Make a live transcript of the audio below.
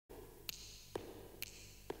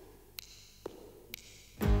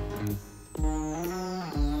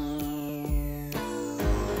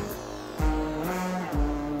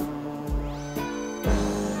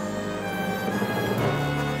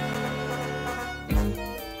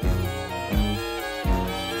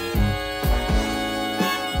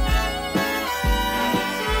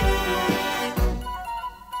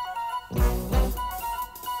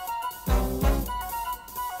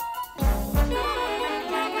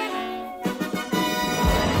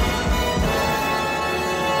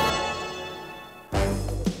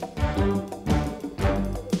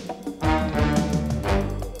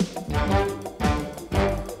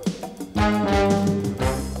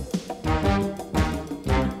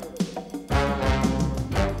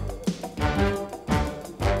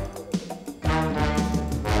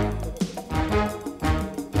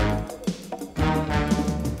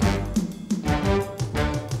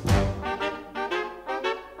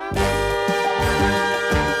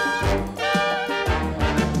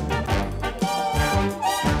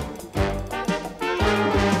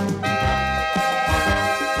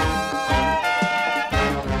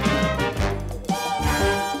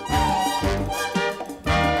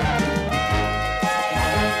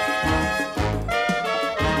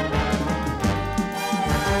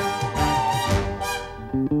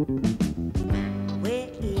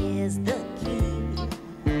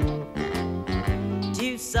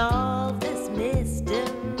solve this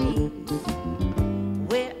mystery.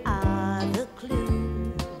 Where are the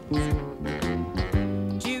clues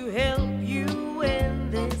to help you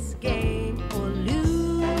win this game or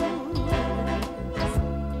lose?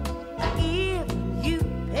 If you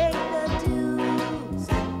pay the dues,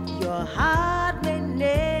 your heart may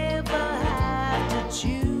never have to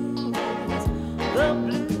choose the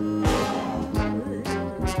blues.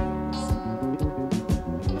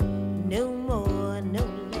 No more, no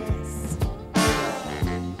less.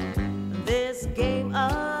 This game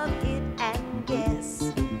of hit and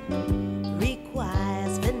guess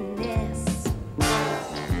requires finesse.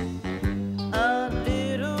 A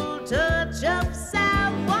little touch of savoir-faire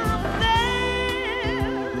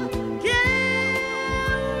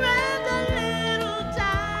can rent a little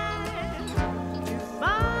time to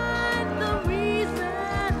find the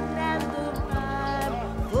reason and the rhyme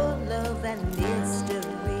for love and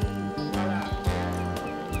mystery.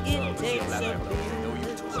 It takes a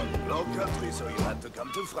No country, so you had to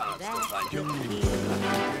come to France to find your key.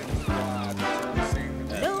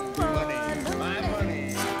 no more, no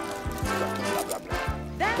money.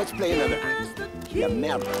 Let's play another hand. The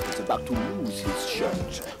American is about to lose his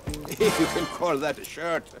shirt. If you can call that a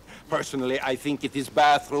shirt. Personally, I think it is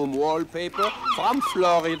bathroom wallpaper from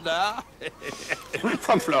Florida.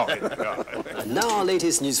 From Florida. And now our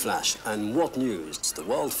latest news flash. And what news? The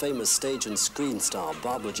world-famous stage and screen star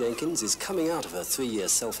Barbara Jenkins is coming out of her 3-year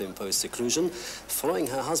self-imposed seclusion following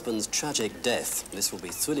her husband's tragic death. This will be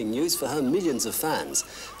thrilling news for her millions of fans.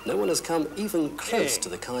 No one has come even close to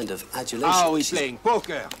the kind of adulation. How is playing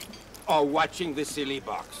poker or watching the silly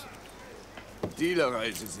box? Dealer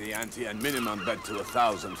raises the ante and minimum bet to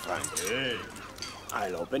 1,000 francs. Hey.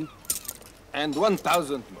 I'll open. And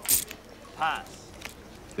 1,000 more. Pass.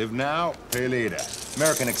 Live now, pay later.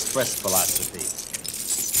 American Express philosophy.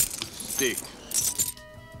 Stick.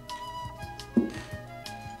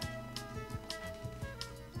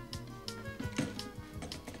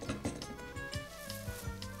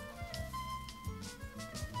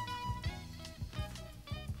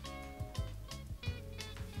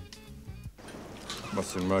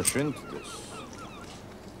 Mustn't rush into this.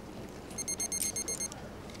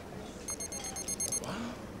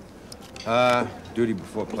 Duty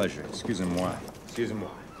before pleasure. Excusez-moi. Excusez-moi.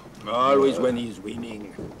 Always when he's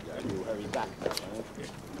winning. You hurry back now,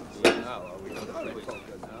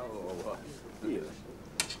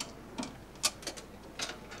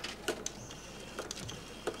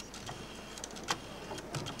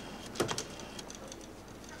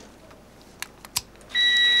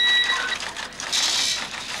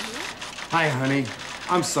 Hi, honey.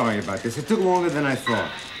 I'm sorry about this. It took longer than I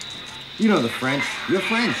thought. You know the French. You're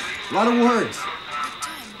French. A lot of words. Tom,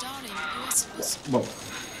 darling, you were supposed to... Well,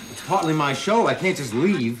 it's partly my show. I can't just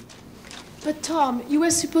leave. But Tom, you were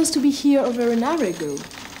supposed to be here over an hour ago.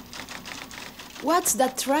 What's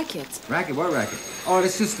that racket? Racket? What racket? Oh,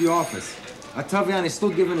 that's just the office. Tavian is still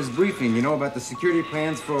giving his briefing, you know, about the security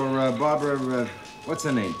plans for Barbara, what's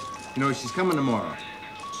her name? You know, she's coming tomorrow.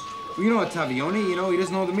 Well, you know Ottavioni, you know, he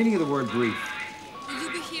doesn't know the meaning of the word brief. Will you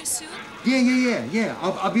be here soon? Yeah.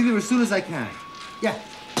 I'll be there as soon as I can. Yeah.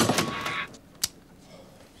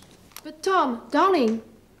 But Tom, darling.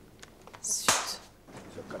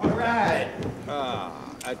 All right.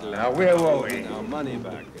 Now, where were we? Now, money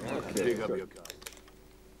back. Okay. Pick up your car.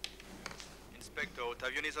 Inspector,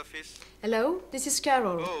 Ottavioni's office? Hello, this is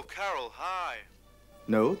Carol. Oh, Carol, hi.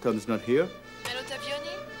 No, Tom's not here. And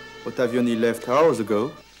Ottavioni? Ottavioni left hours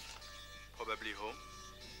ago. Probably home.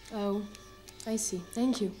 Oh, I see.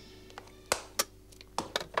 Thank you.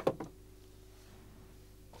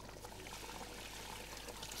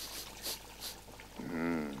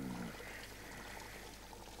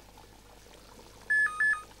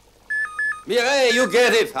 Mireille, you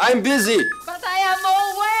get it. I'm busy. But I am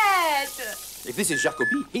all wet. If this is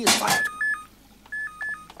Jacobi, he is fired.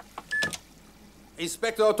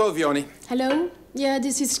 Inspector Ottavioni. Hello? Yeah,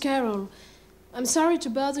 this is Carol. I'm sorry to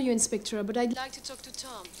bother you, Inspector, but I'd like to talk to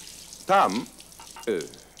Tom. Tom?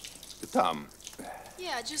 Tom.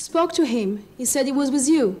 Yeah, I just spoke to him. He said he was with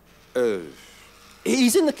you.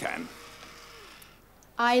 He's in the can.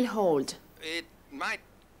 I'll hold. It might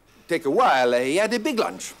take a while. He had a big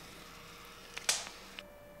lunch.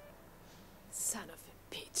 Son of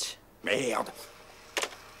a bitch. Merde.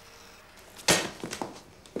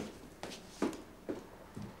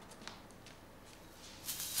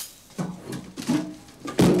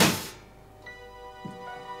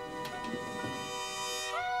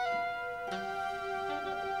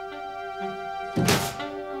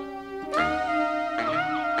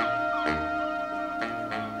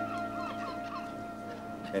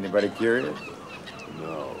 Anybody curious?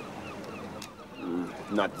 No.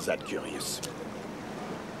 Not that curious.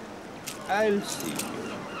 I'll see you.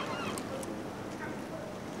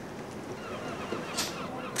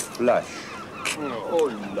 Flush. Oh,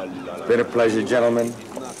 la, la, la. Been a pleasure, gentlemen.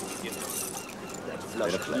 That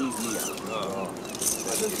flush cleans me out. Oh.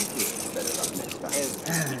 Better luck next time.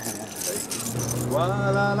 La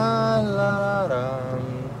la la la la.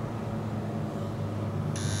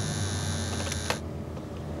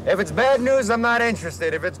 If it's bad news, I'm not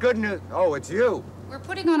interested. If it's good news... Oh, it's you. We're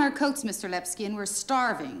putting on our coats, Mr. Lepsky, and we're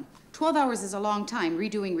starving. 12 hours is a long time,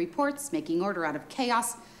 redoing reports, making order out of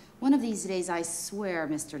chaos. One of these days, I swear,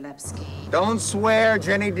 Mr. Lepsky. Don't swear,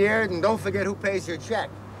 Jenny dear, and don't forget who pays your check.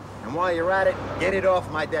 And while you're at it, get it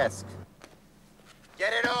off my desk.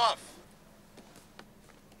 Get it off!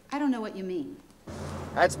 I don't know what you mean.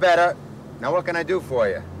 That's better. Now what can I do for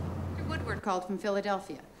you? Mr. Woodward called from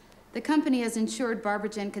Philadelphia. The company has insured Barbara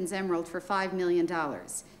Jenkins' emerald for $5 million.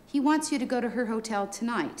 He wants you to go to her hotel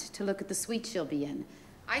tonight to look at the suite she'll be in.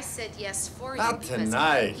 I said yes for you because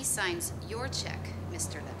tonight. he signs your check,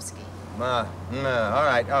 Mr. Lepsky. All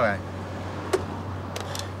right, all right.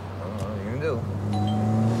 What are you gonna do?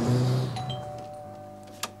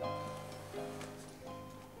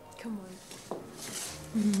 Come on.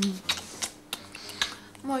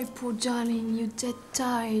 My poor darling, you're dead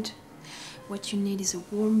tired. What you need is a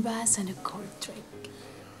warm bath and a cold drink.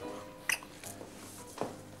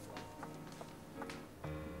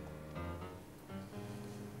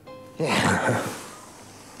 Yeah.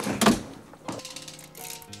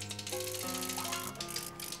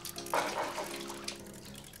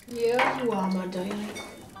 Here you are, my darling.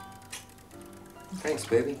 Thanks,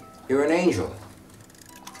 baby. You're an angel.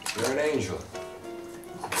 You're an angel.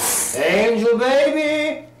 Angel,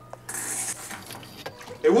 baby!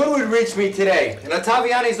 Hey, Woodward reached me today in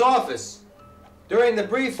Ottaviani's office during the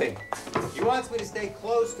briefing. He wants me to stay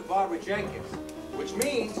close to Barbara Jenkins, which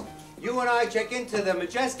means you and I check into the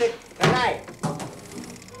Majestic tonight.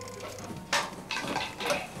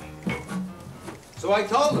 So I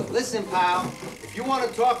told him, listen, pal, if you want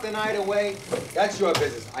to talk the night away, that's your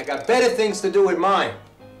business. I got better things to do with mine.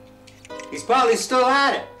 He's probably still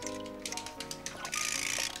at it.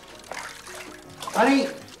 Honey,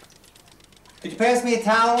 could you pass me a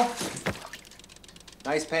towel?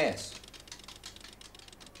 Nice pass.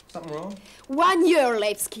 Something wrong? 1 year,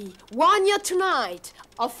 Lepsky. 1 year tonight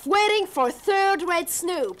of waiting for third-rate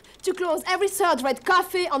Snoop to close every third-rate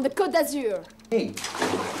cafe on the Côte d'Azur. Hey,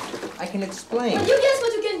 I can explain. But you guess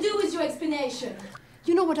what you can do with your explanation?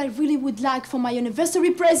 You know what I really would like for my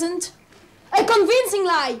anniversary present? A convincing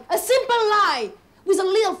lie, a simple lie, with a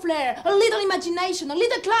little flair, a little imagination, a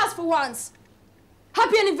little class for once.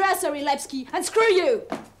 Happy anniversary, Lepsky, and screw you!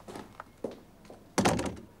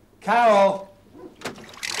 Carol!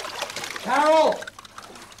 Carol!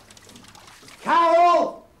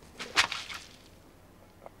 Carol!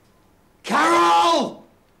 Carol!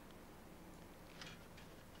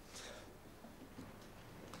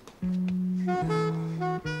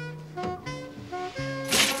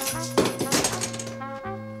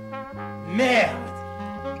 Merde!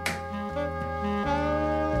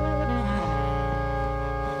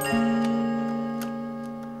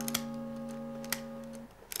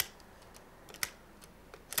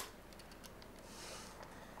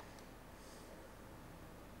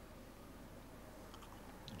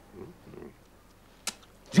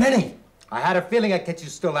 Jenny! I had a feeling I'd catch you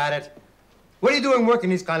still at it. What are you doing working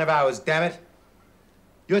these kind of hours, damn it?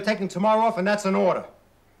 You're taking tomorrow off, and that's an order.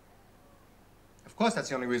 Of course, that's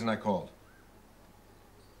the only reason I called.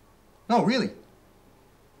 No, really.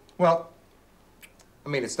 Well, I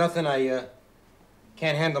mean, it's nothing I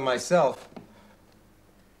can't handle myself.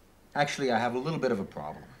 Actually, I have a little bit of a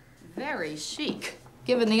problem. Very chic.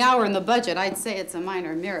 Given the hour and the budget, I'd say it's a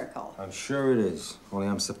minor miracle. I'm sure it is. Only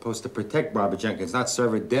I'm supposed to protect Barbara Jenkins, not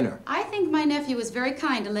serve her dinner. I think my nephew was very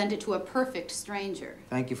kind to lend it to a perfect stranger.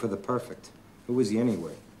 Thank you for the perfect. Who is he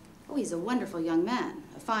anyway? Oh, he's a wonderful young man.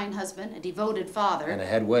 A fine husband, a devoted father. And a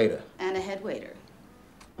head waiter. And a head waiter.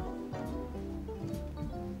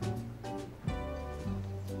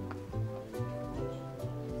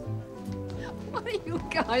 What are you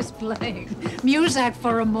guys playing? Music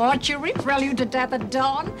for a mortuary? Prelude to death at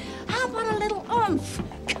dawn? How about a little oomph?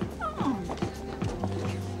 Come on.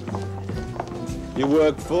 You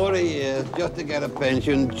work 40 years just to get a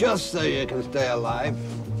pension, just so you can stay alive.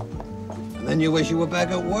 And then you wish you were back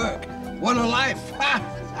at work. What a life!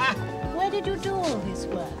 Where did you do all this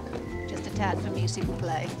work? Just a tad for me, s'il vous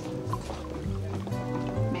plaît.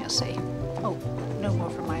 Merci. Oh, no more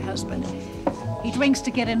from my husband. He drinks to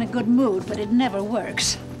get in a good mood, but it never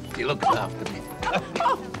works. He looks after me.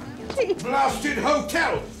 Oh, Hey! Blasted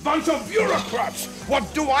hotel! Bunch of bureaucrats!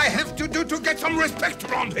 What do I have to do to get some respect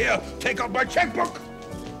around here? Take out my checkbook!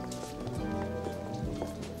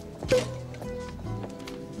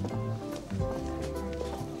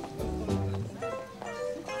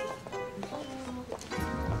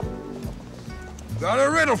 Got a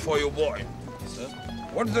riddle for you, boy. Sir?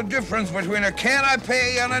 What's the difference between a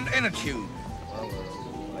canapé and an inner tube? Well,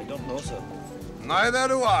 I don't know, sir. Neither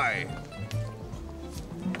do I.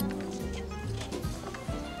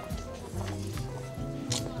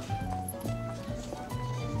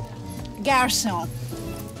 Garçon.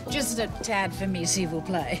 Just a tad for me, s'il vous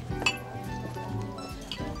plaît.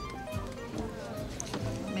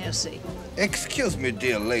 Merci. Excuse me,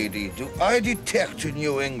 dear lady, do I detect a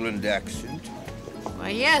New England accent? Why,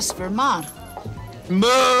 yes, Vermont.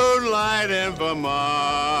 Moonlight in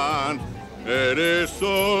Vermont, it is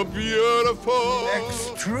so beautiful.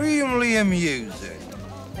 Extremely amusing.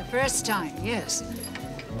 The first time, yes.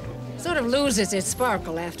 Sort of loses its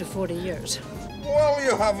sparkle after 40 years. Well,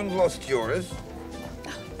 you haven't lost yours.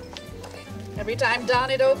 Every time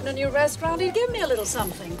Don'd open a new restaurant, he'd give me a little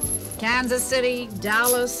something. Kansas City,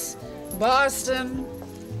 Dallas, Boston,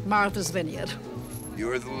 Martha's Vineyard.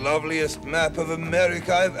 You're the loveliest map of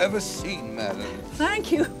America I've ever seen, madam.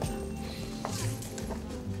 Thank you.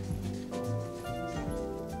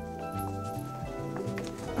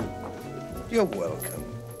 You're welcome.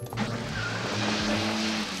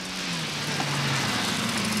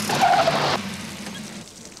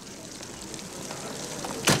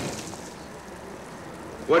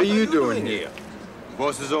 What are you doing here?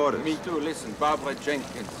 Boss's orders. Me too. Listen, Barbara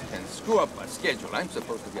Jenkins can screw up my schedule. I'm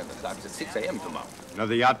supposed to be at the docks at 6 a.m. tomorrow.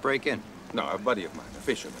 Another yacht break-in? No, a buddy of mine, a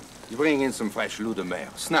fisherman. You bring in some fresh loup de mer,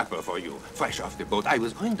 snapper for you, fresh off the boat. I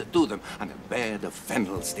was going to do them on a bed of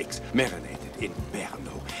fennel sticks, marinated in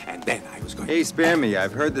Berenson. And then I was going Hey, spare me.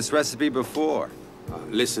 I've heard this recipe before.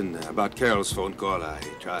 Listen, about Carol's phone call, I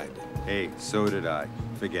tried. Hey, so did I.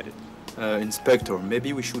 Forget it. Inspector,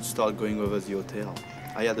 maybe we should start going over the hotel.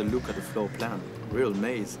 I had a look at the floor plan. Real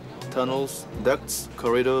maze. Tunnels, ducts,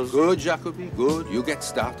 corridors. Good, Jacobi, good. You get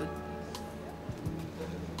started.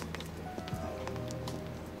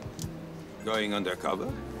 Going undercover?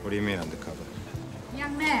 What do you mean undercover?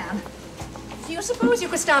 Young man, do you suppose you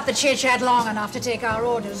could stop the chit-chat long enough to take our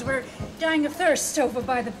orders? We're dying of thirst over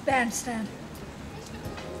by the bandstand.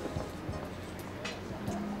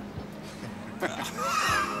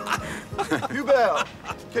 Hubert,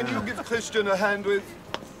 can you give Christian a hand with...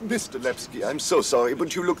 Mr. Lepsky, I'm so sorry,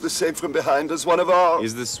 but you look the same from behind as one of our...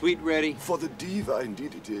 Is the suite ready? For the diva,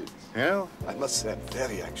 indeed it is. Yeah? I must say I'm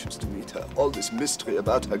very anxious to meet her. All this mystery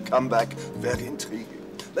about her comeback, very intriguing.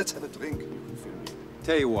 Let's have a drink and you can fill me.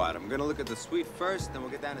 Tell you what, I'm gonna look at the suite first, then we'll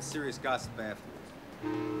get down to serious gossip afterwards.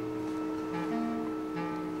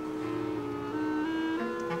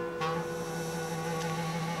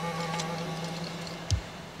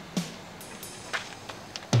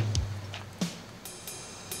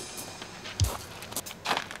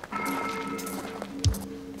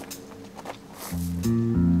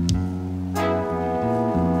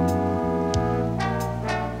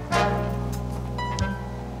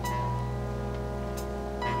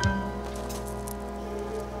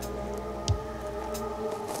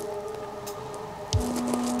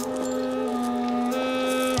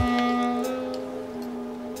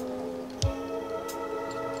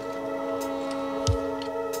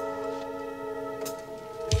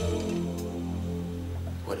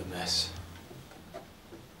 What a mess.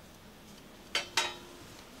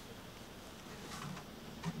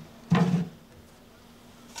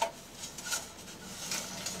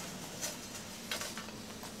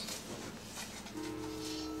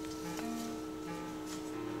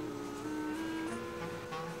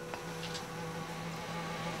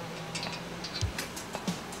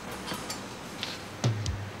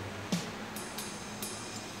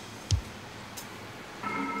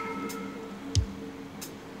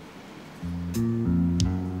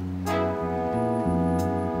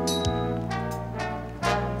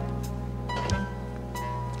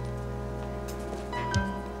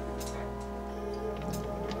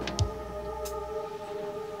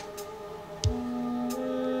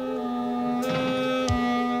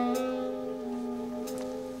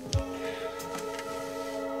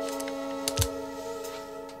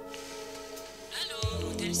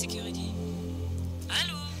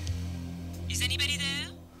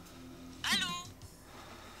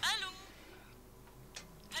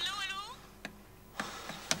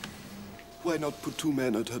 Why not put 2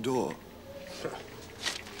 men at her door?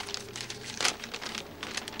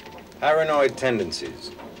 Paranoid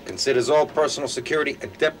tendencies. Considers all personal security a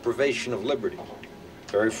deprivation of liberty.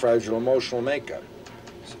 Very fragile emotional makeup.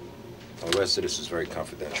 The rest of this is very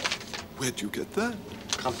confidential. Where'd you get that?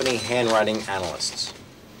 Company handwriting analysts.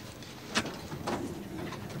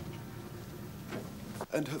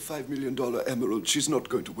 And her $5 million emerald, she's not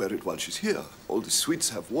going to wear it while she's here. All the suites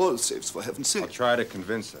have wall safes, for heaven's sake. I'll try to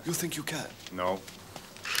convince her. You think you can? No.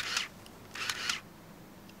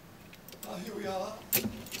 Here we are.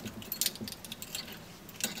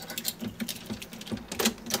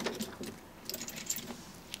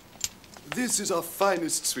 This is our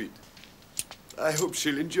finest suite. I hope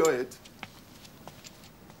she'll enjoy it.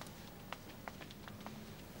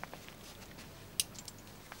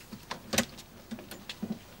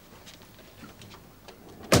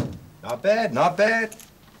 Not bad, not bad.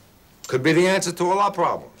 Could be the answer to all our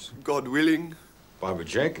problems. God willing. Barbara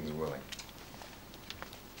Jenkins willing.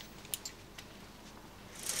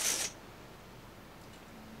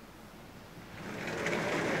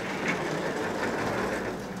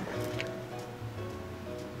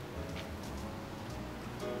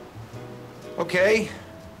 Okay,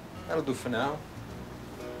 that'll do for now.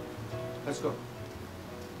 Let's go.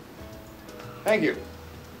 Thank you.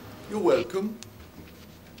 You're welcome.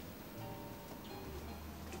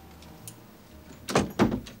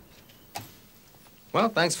 Well,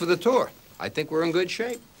 thanks for the tour. I think we're in good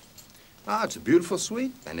shape. Ah, it's a beautiful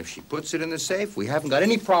suite, and if she puts it in the safe, we haven't got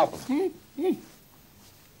any problem. Okay.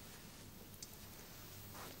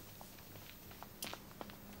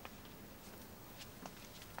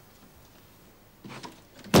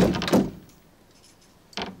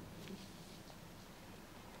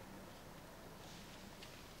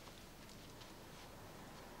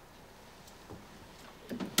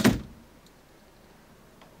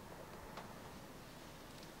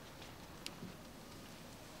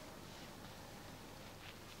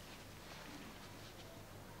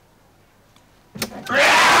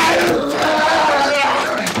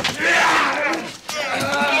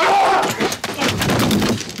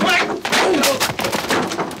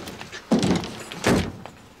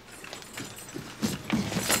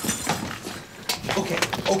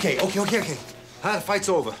 The fight's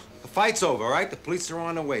over. The fight's over, all right? The police are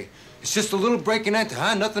on their way. It's just a little break and enter,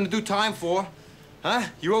 huh? Nothing to do time for. Huh?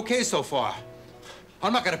 You're okay so far?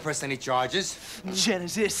 I'm not gonna press any charges.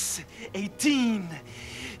 Genesis 18,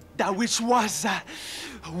 that which was,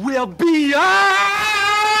 will be,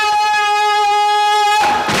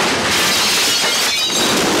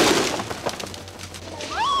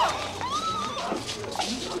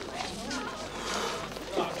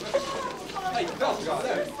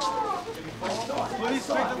 Police,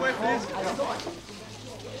 make the way, please.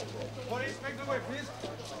 Police, make the way, please.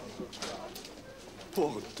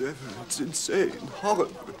 Poor devil, it's insane,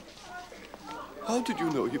 horrible. How did you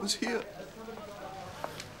know he was here?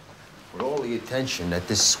 With all the attention that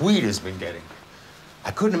this suite has been getting,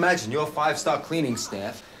 I couldn't imagine your five-star cleaning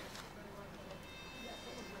staff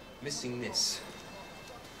missing this.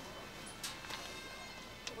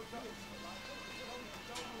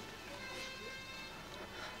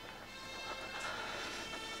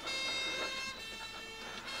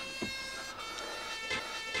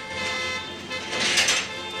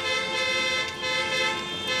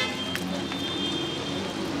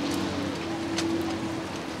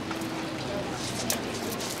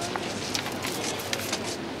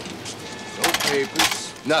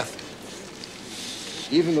 Papers, nothing.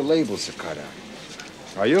 Even the labels are cut out.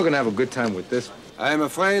 Oh, you're gonna have a good time with this one. I'm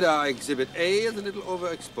afraid our Exhibit A is a little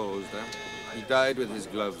overexposed. He died with his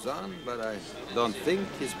gloves on, but I don't think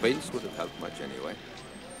his prints would have helped much anyway.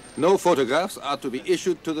 No photographs are to be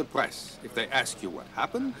issued to the press. If they ask you what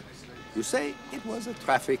happened, you say it was a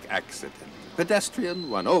traffic accident. Pedestrian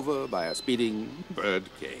run over by a speeding bird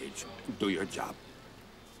cage. Do your job.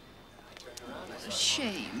 It's a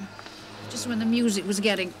shame. Just when the music was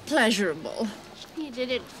getting pleasurable. He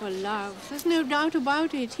did it for love. There's no doubt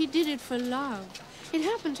about it. He did it for love. It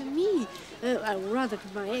happened to me. Rather to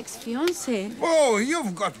my ex-fiancé. Oh,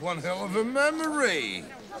 you've got one hell of a memory.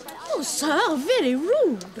 Oh, sir, very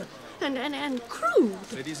rude. And crude.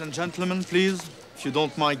 Ladies and gentlemen, please, if you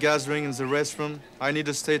don't mind gathering in the restroom, I need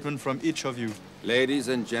a statement from each of you. Ladies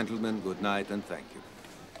and gentlemen, good night and thank you.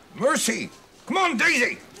 Mercy! Come on,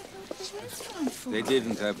 Daisy! They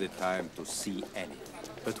didn't have the time to see anything.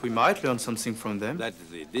 But we might learn something from them. That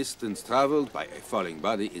the distance traveled by a falling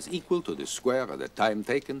body is equal to the square of the time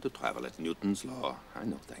taken to travel at Newton's law. I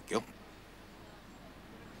know, thank you.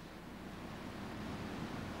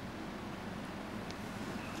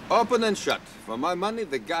 Open and shut. For my money,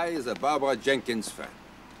 the guy is a Barbara Jenkins fan.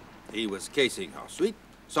 He was casing her suite,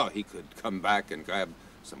 so he could come back and grab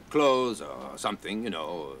some clothes or something, you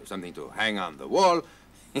know, something to hang on the wall,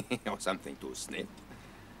 or something to sniff.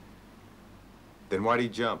 Then why'd he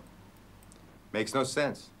jump? Makes no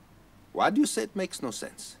sense. Why do you say it makes no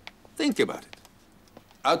sense? Think about it.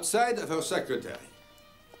 Outside of her secretary,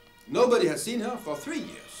 nobody has seen her for 3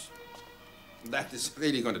 years. That is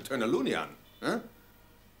really going to turn a loony on, huh?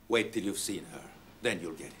 Wait till you've seen her, then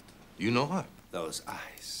you'll get it. You know her? Those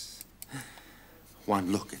eyes.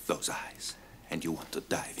 One look at those eyes, and you want to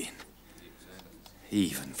dive in.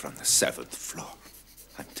 Even from the 7th floor.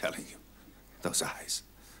 I'm telling you, those eyes.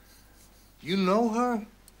 You know her?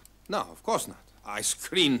 No, of course not. I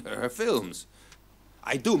screen her films.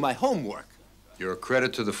 I do my homework. You're a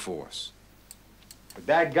credit to the force. But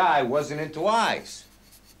that guy wasn't into eyes.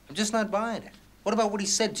 I'm just not buying it. What about what he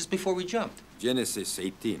said just before we jumped? Genesis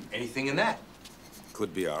 18. Anything in that?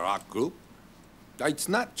 Could be a rock group. It's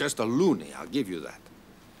not just a loony, I'll give you that.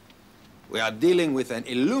 We are dealing with an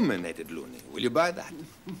illuminated loony. Will you buy that?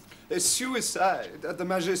 A suicide at the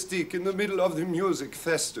Majestic in the middle of the music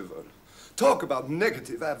festival. Talk about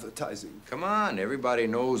negative advertising. Come on, everybody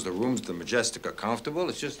knows the rooms at the Majestic are comfortable.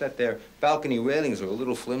 It's just that their balcony railings are a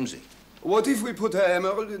little flimsy. What if we put her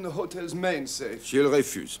emerald in the hotel's main safe? She'll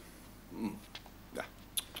refuse. Yeah.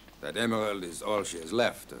 That emerald is all she has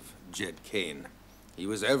left of Jed Kane. He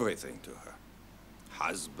was everything to her.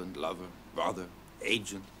 Husband, lover, brother,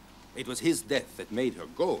 agent. It was his death that made her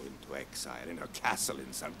go into exile in her castle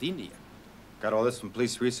in Sardinia. Got all this from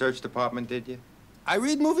police research department, did you? I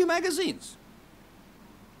read movie magazines.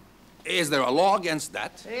 Is there a law against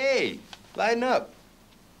that? Hey, lighten up.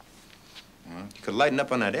 You could lighten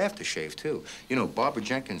up on that aftershave, too. You know, Barbara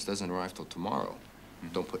Jenkins doesn't arrive till tomorrow.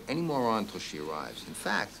 Don't put any more on until she arrives. In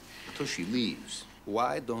fact, until she leaves.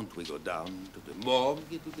 Why don't we go down to the morgue?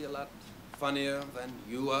 It will be a lot funnier than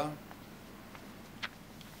you are.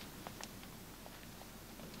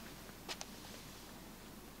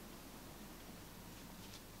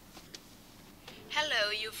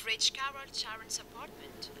 Hello, you've reached Carol Sharon's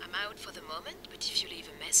apartment. I'm out for the moment, but if you leave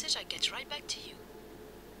a message, I'll get right back to you.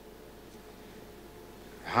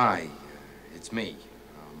 Hi, it's me.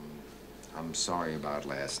 I'm sorry about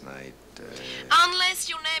last night. Unless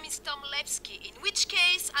your name is Tom Levski, in which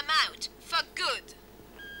case I'm out. For good.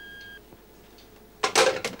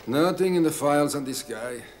 Nothing in the files on this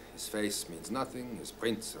guy. His face means nothing. His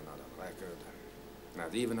prints are not on record.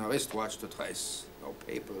 Not even a wristwatch to trace. No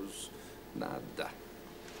papers. Nada.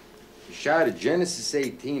 He shot at Genesis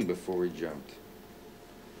 18 before he jumped.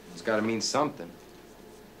 It's got to mean something.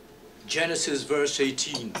 Genesis verse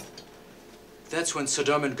 18. That's when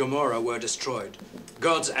Sodom and Gomorrah were destroyed.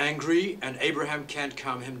 God's angry and Abraham can't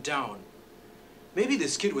calm him down. Maybe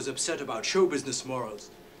this kid was upset about show business morals.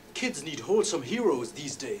 Kids need wholesome heroes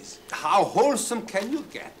these days. How wholesome can you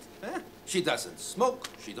get? Huh? She doesn't smoke.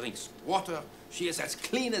 She drinks water. She is as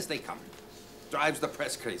clean as they come. Drives the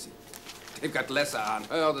press crazy. They've got less on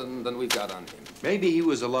her than we've got on him. Maybe he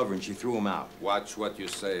was a lover and she threw him out. Watch what you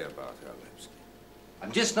say about her, Levski.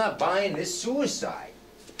 I'm just not buying this suicide.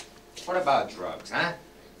 What about drugs, huh?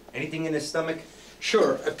 Anything in his stomach?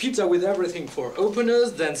 Sure, a pizza with everything for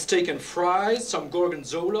openers, then steak and fries, some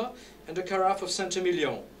gorgonzola, and a carafe of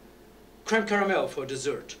Saint-Emilion. Creme caramel for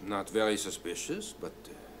dessert. Not very suspicious, but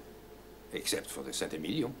except for the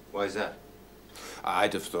Saint-Emilion. Why is that?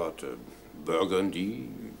 I'd have thought Burgundy.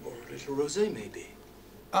 Or a little rosé, maybe.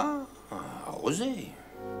 Ah, rosé.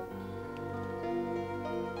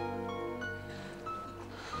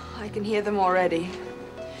 I can hear them already.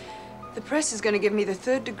 The press is going to give me the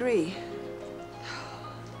 3rd degree.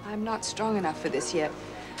 I'm not strong enough for this yet.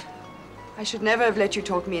 I should never have let you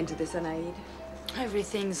talk me into this, Anaïd.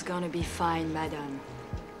 Everything's gonna be fine, madame.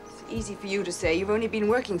 It's easy for you to say. You've only been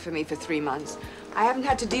working for me for 3 months. I haven't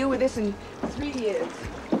had to deal with this in 3 years.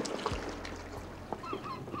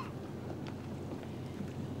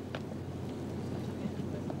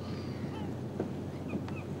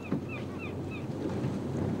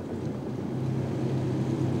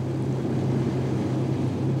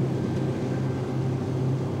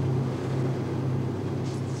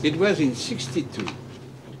 It was in '62.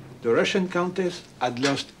 The Russian countess had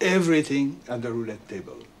lost everything at the roulette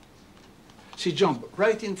table. She jumped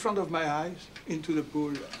right in front of my eyes into the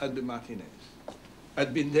pool at the Martinez.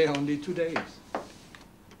 I'd been there only 2 days.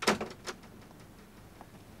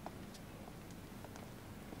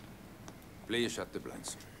 Please shut the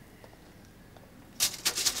blinds.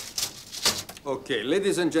 Okay,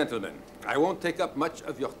 ladies and gentlemen, I won't take up much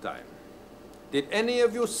of your time. Did any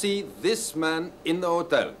of you see this man in the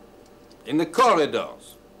hotel? In the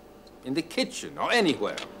corridors? In the kitchen or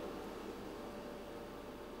anywhere?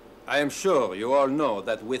 I am sure you all know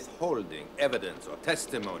that withholding evidence or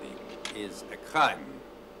testimony is a crime.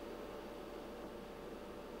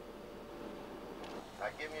 I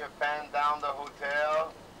give me a fan down the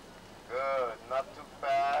hotel. Good, not too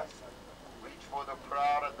fast. Reach for the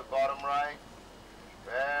crowd at the bottom right.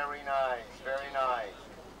 Very nice, very nice.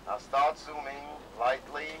 Now start zooming,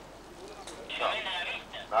 lightly.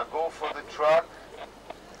 Now go for the truck.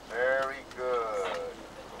 Very good.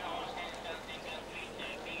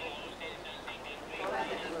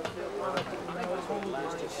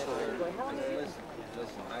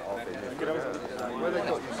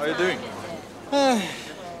 How are you doing?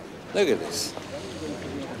 Look at this.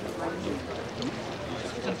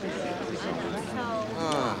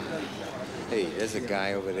 Oh. Hey, there's a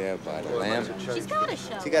guy over there by the lamp. She's got a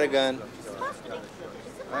show. Has he got a gun?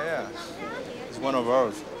 Oh, yeah. It's one of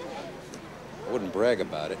ours. I wouldn't brag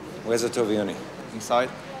about it. Where's Ottaviani? Inside.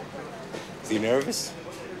 Is he nervous?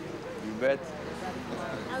 You bet.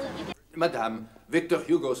 Madame, Victor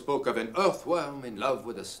Hugo spoke of an earthworm in love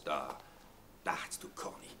with a star. That's too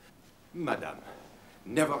corny. Madame,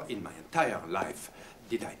 never in my entire life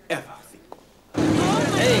did I ever think.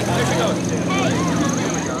 Hey, there she goes.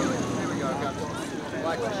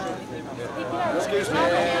 Excuse me.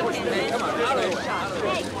 Hey, come on.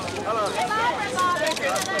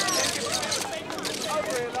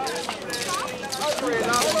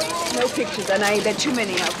 No pictures, Anna. There are too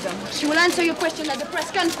many of them. She will answer your question at the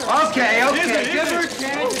press conference. Okay. Give her a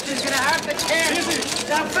chance. She's gonna have the chance.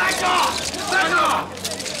 Now back off! Back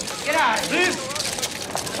off! Get out of here.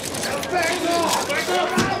 Back off!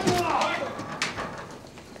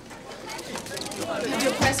 You have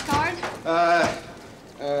your press card?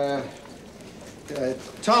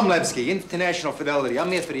 Tom Lebsky, International Fidelity.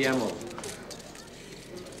 I'm here for the Emerald.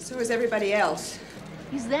 So is everybody else.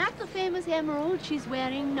 Is that the famous emerald she's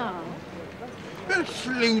wearing now? That's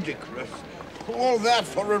ludicrous. All that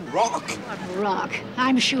for a rock? What rock?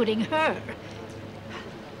 I'm shooting her.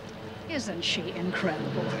 Isn't she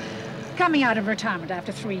incredible? Coming out of retirement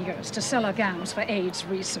after 3 years to sell her gowns for AIDS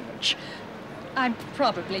research. I'm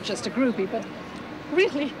probably just a groupie, but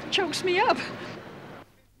really chokes me up.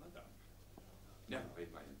 Never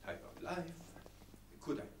in my entire life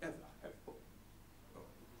could I ever have hoped.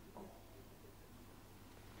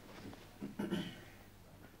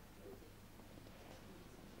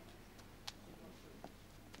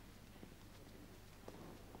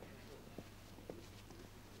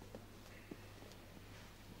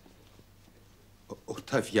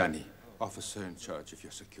 Ottaviani, officer in charge of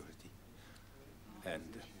your security.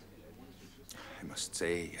 And I must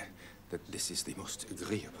say that this is the most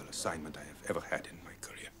agreeable assignment I have ever had in my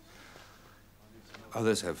career.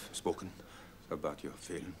 Others have spoken about your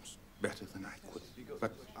films better than I could.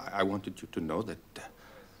 But I wanted you to know that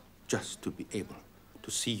just to be able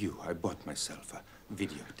to see you, I bought myself a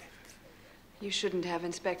videotape. You shouldn't have,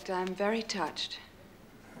 Inspector. I'm very touched.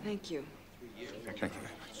 Thank you. Thank you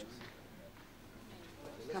very much.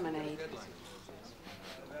 Come on, Aid.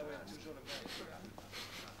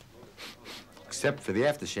 Except for the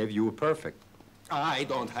aftershave, you were perfect. I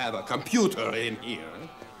don't have a computer in here.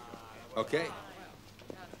 Okay?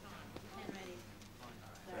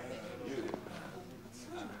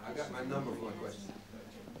 I got my number for my question.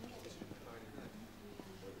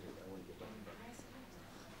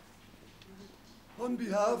 On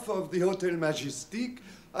behalf of the Hotel Majestic,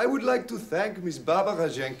 I would like to thank Miss Barbara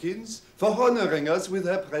Jenkins for honoring us with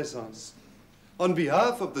her presence. On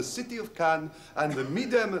behalf of the City of Cannes and the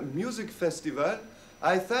Medieff Music Festival,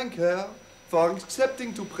 I thank her for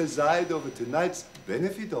accepting to preside over tonight's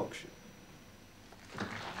benefit auction.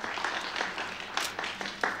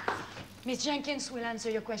 Miss Jenkins will answer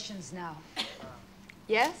your questions now.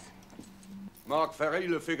 Yes? Marc Ferry,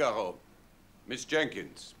 Le Figaro. Miss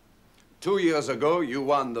Jenkins, 2 years ago, you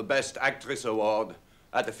won the Best Actress Award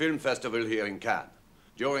at the film festival here in Cannes.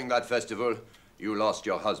 During that festival, you lost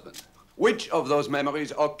your husband. Which of those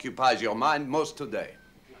memories occupies your mind most today?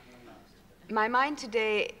 My mind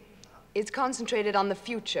today is concentrated on the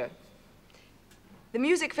future. The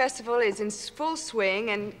music festival is in full swing,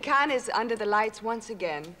 and Cannes is under the lights once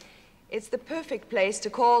again. It's the perfect place to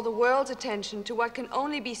call the world's attention to what can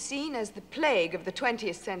only be seen as the plague of the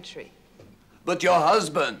 20th century. But your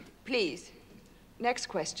husband! Please, next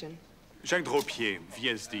question. Jacques Dropier,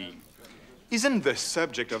 VSD. Isn't the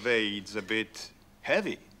subject of AIDS a bit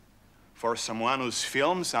heavy for someone whose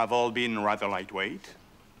films have all been rather lightweight?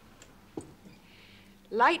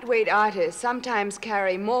 Lightweight artists sometimes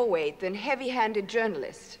carry more weight than heavy-handed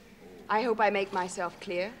journalists. I hope I make myself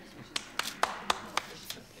clear.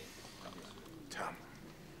 Tom.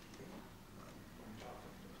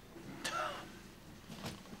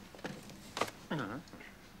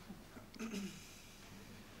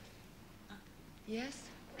 Yes?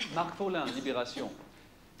 Marc Paulin, Libération.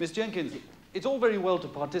 Miss Jenkins, It's all very well to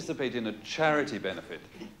participate in a charity benefit.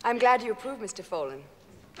 I'm glad you approve, Mr. Folan.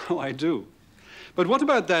 Oh, I do. But what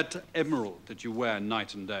about that emerald that you wear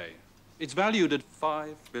night and day? It's valued at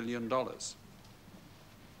 $5 billion.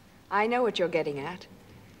 I know what you're getting at.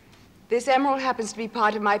 This emerald happens to be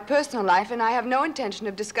part of my personal life, and I have no intention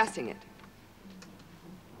of discussing it.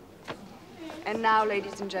 And now,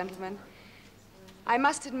 ladies and gentlemen, I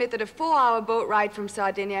must admit that a 4-hour boat ride from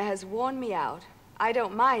Sardinia has worn me out. I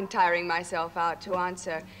don't mind tiring myself out to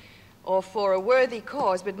answer, or for a worthy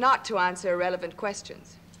cause, but not to answer irrelevant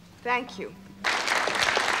questions. Thank you.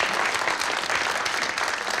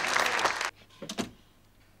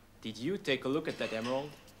 Did you take a look at that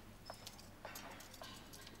emerald?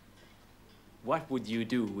 What would you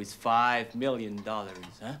do with $5 million,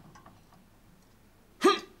 huh?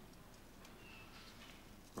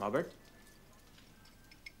 Robert?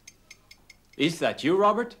 Is that you,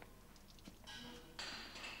 Robert?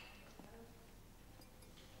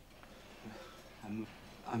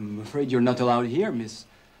 I'm afraid you're not allowed here, miss.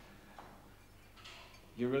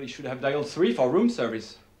 You really should have dialed 3 for room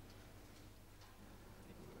service.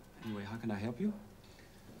 Anyway, how can I help you?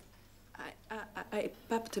 I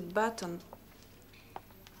popped a button.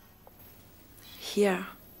 Here.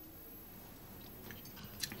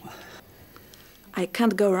 I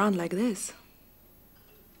can't go around like this.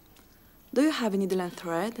 Do you have a needle and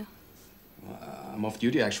thread? I'm off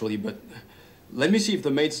duty, actually, but let me see if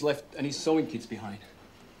the maids left any sewing kits behind.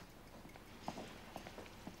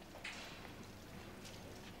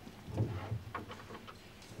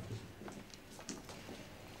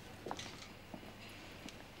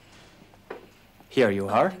 Here you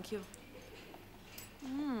are. Thank you.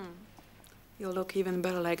 You look even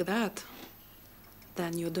better like that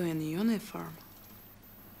than you do in uniform.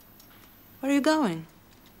 Where are you going?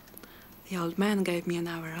 The old man gave me an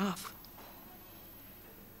hour off.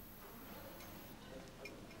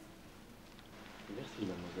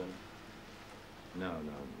 No,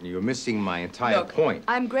 you're missing my entire point.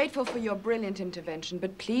 I'm grateful for your brilliant intervention,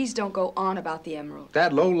 but please don't go on about the emerald.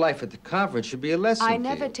 That lowlife at the conference should be a lesson I to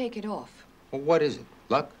never you. take it off. Well, what is it?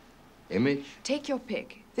 Luck? Image? Take your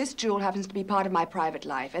pick. This jewel happens to be part of my private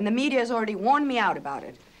life, and the media has already warned me out about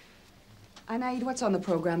it. Anaïd, what's on the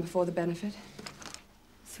program before the benefit?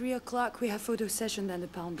 3 o'clock, we have photo session, then the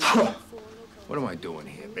pound. What am I doing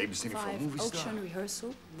here? Babysitting for a 5, movie star? auction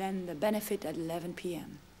rehearsal, then the benefit at 11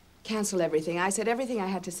 p.m. Cancel everything. I said everything I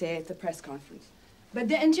had to say at the press conference. But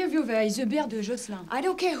the interviewer is Hubert de Josselin. I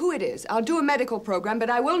don't care who it is. I'll do a medical program, but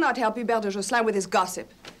I will not help Hubert de Josselin with his gossip.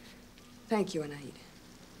 Thank you, Anaïd.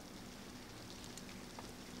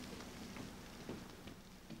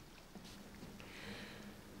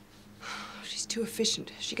 She's too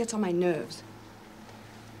efficient. She gets on my nerves.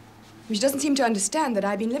 She doesn't seem to understand that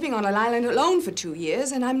I've been living on an island alone for 2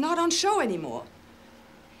 years, and I'm not on show anymore.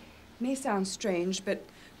 It may sound strange, but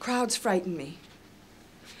crowds frighten me.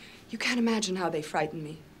 You can't imagine how they frighten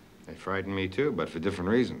me. They frighten me too, but for different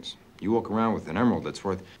reasons. You walk around with an emerald that's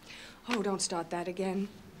worth... Oh, don't start that again.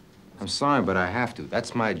 I'm sorry, but I have to.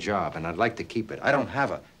 That's my job, and I'd like to keep it. I don't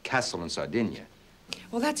have a castle in Sardinia.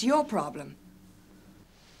 Well, that's your problem.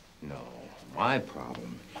 No, my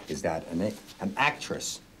problem is that an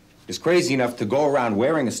actress is crazy enough to go around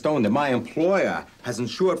wearing a stone that my employer has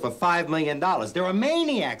insured for $5 million. There are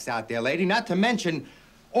maniacs out there, lady, not to mention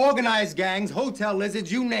organized gangs, hotel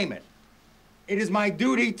lizards, you name it. It is my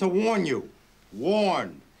duty to warn you.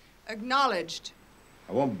 Warn. Acknowledged.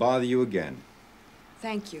 I won't bother you again.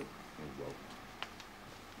 Thank you.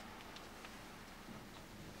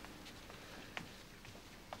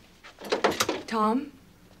 Tom,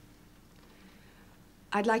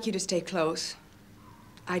 I'd like you to stay close.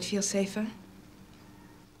 I'd feel safer.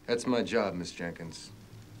 That's my job, Miss Jenkins.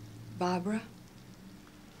 Barbara?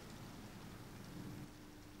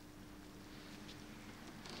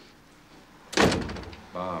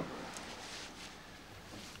 Barbara.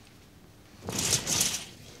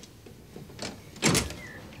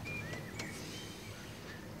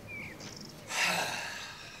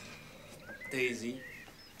 Daisy.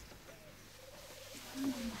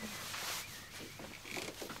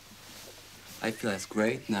 I feel as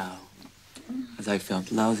great now as I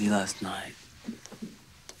felt lousy last night.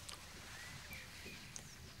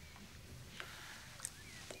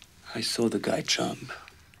 I saw the guy jump.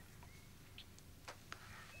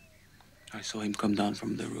 I saw him come down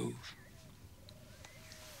from the roof.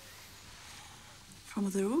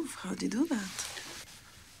 From the roof? How'd you do that?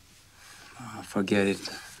 Oh, forget it.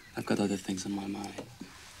 I've got other things on my mind.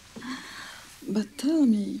 But tell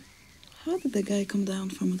me, how did the guy come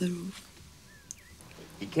down from the roof?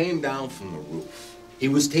 He came down from the roof. He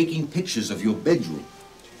was taking pictures of your bedroom.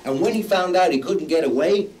 And when he found out he couldn't get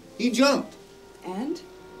away, he jumped. And?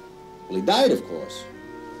 Well, he died, of course.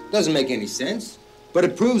 Doesn't make any sense, but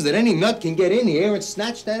it proves that any nut can get in here and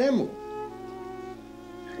snatch that emerald.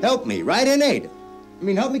 Help me, right, Anade? I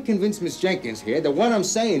mean, help me convince Miss Jenkins here that what I'm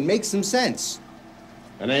saying makes some sense.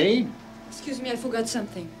 Anade? Excuse me, I forgot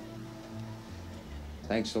something.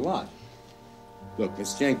 Thanks a lot. Look,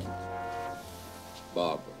 Miss Jenkins.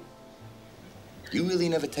 Barbara. You really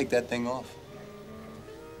never take that thing off?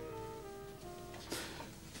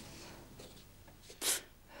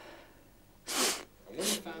 And when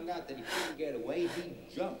he found out that he couldn't get away, he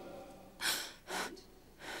jumped.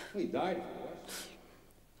 Well, he died, of course.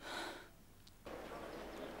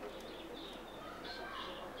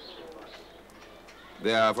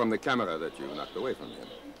 They are from the camera that you knocked away from him.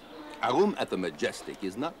 A room at the Majestic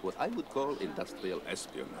is not what I would call industrial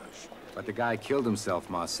espionage. But the guy killed himself,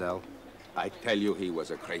 Marcel. I tell you, he was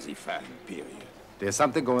a crazy fan, period. There's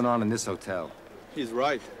something going on in this hotel. He's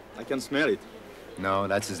right. I can smell it. No,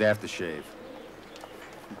 that's his aftershave.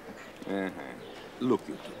 Look,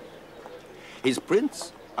 you two. His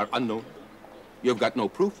prints are unknown. You've got no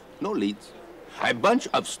proof, no leads. A bunch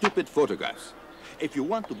of stupid photographs. If you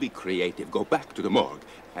want to be creative, go back to the morgue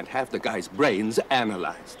and have the guy's brains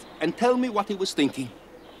analyzed. And tell me what he was thinking.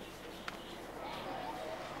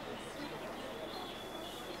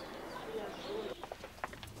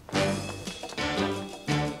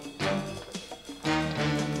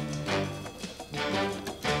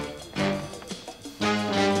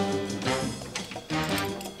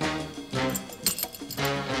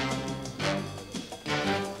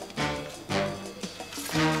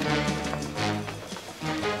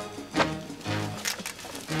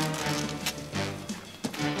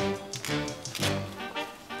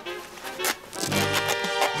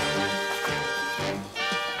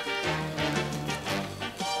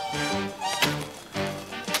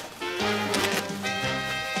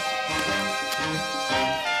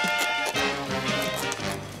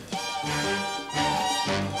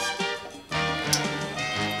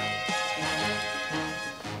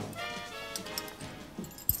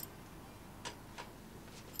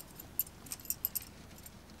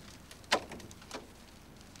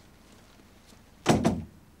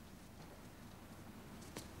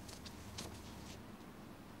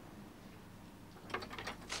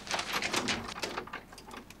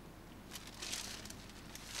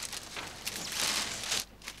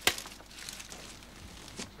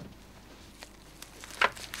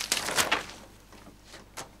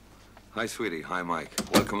 Hi, sweetie. Hi, Mike.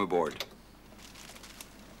 Welcome aboard.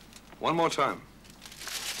 One more time.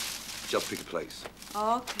 Just pick a place.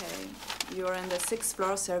 Okay. You're in the 6th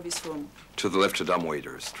floor service room. To the left, a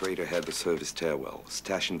dumbwaiter. Straight ahead, the service stairwell.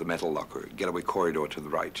 Stash in the metal locker. Getaway corridor to the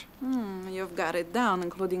right. You've got it down,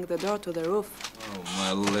 including the door to the roof. Oh,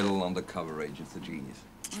 my little undercover agent's a genius.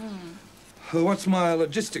 What's my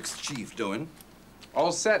logistics chief doing?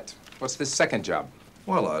 All set. What's this second job?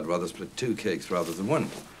 Well, I'd rather split 2 cakes rather than 1.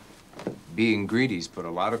 Being greedy's put a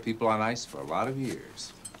lot of people on ice for a lot of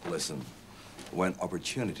years. Listen, when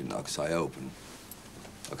opportunity knocks, I open.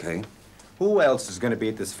 Okay? Who else is going to be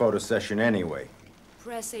at this photo session anyway?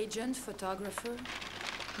 Press agent, photographer.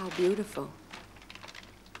 How beautiful.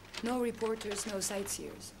 No reporters, no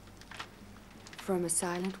sightseers. From a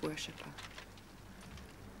silent worshiper.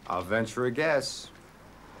 I'll venture a guess.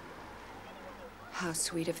 How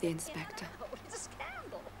sweet of the inspector. It's a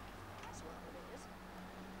scandal.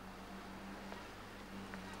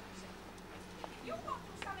 You won't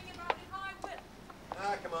do something about it, I will.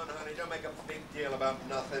 Ah, come on, honey. Don't make a big deal about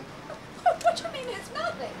nothing. What do you mean it's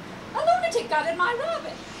nothing? A lunatic got in my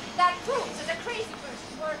rabbit. That proves that a crazy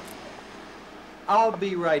person worked. I'll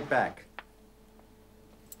be right back.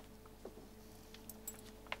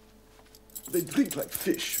 They drink like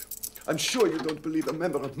fish. I'm sure you don't believe a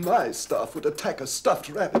member of my staff would attack a stuffed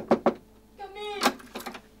rabbit. Come in.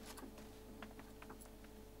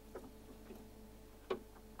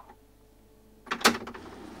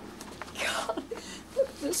 God, look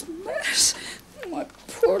at this mess. My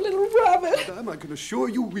poor little rabbit. Madame, I can assure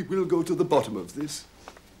you we will go to the bottom of this.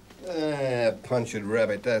 Punctured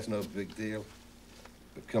rabbit, that's no big deal.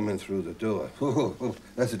 But coming through the door,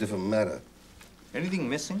 that's a different matter. Anything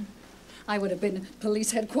missing? I would have been at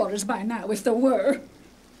police headquarters by now if there were.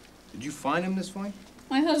 Did you find him this way?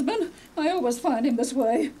 My husband, I always find him this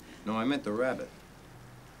way. No, I meant the rabbit.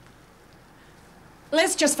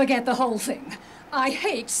 Let's just forget the whole thing. I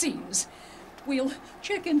hate scenes. We'll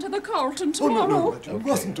check into the Carlton tomorrow. Oh, no, Madame, you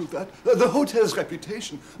mustn't do that. The hotel's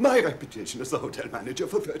reputation, my reputation as the hotel manager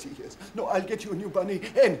for 30 years. No, I'll get you a new bunny,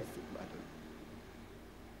 anything,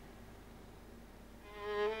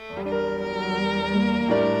 madam.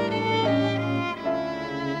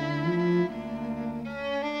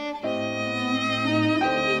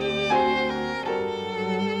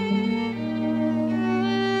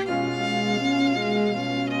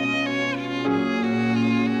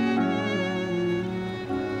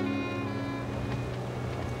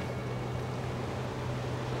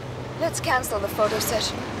 Let's cancel the photo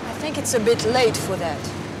session. I think it's a bit late for that.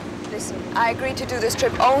 Listen, I agreed to do this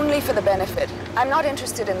trip only for the benefit. I'm not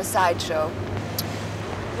interested in the sideshow.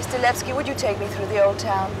 Mr. Levski, would you take me through the old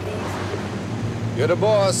town, please? You're the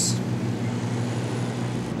boss.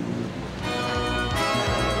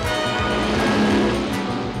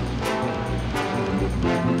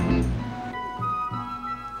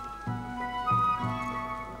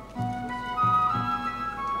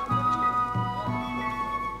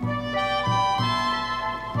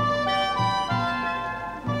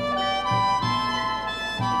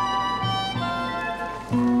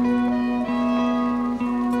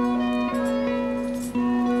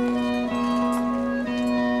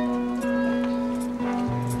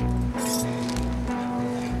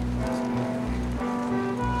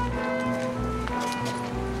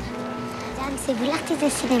 C'est vous l'artiste de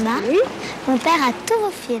cinéma? Oui. Mon père a tous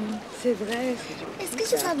vos films. C'est vrai. Est-ce que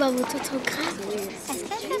je peux avoir votre autographe? Est-ce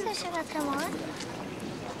que je peux toucher votre amoureux?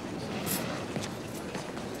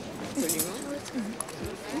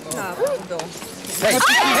 Ah, pardon. Hey!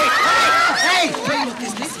 Hey!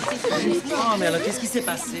 Oh, mais alors, qu'est-ce qui s'est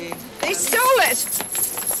passé? They stole it!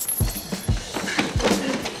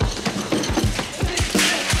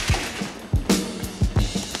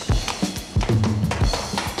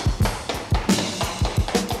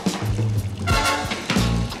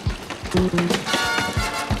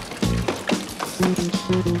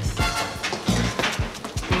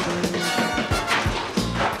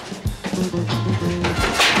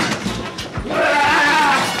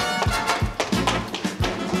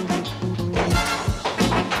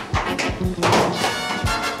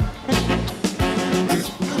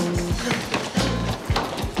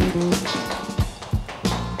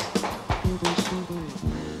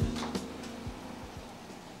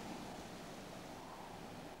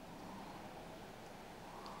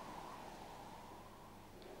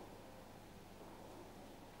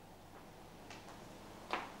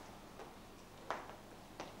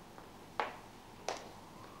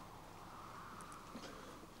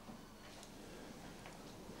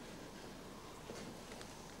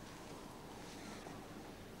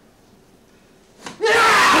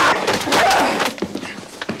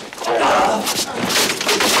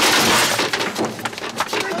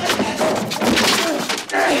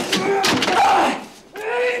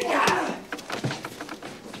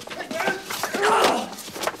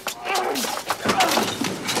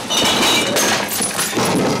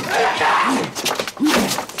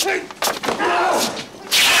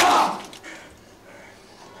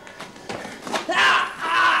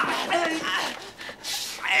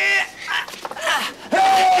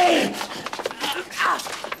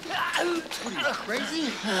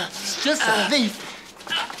 It's just a thief.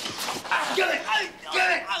 Get it! Get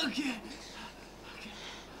it! Okay.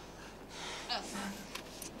 Have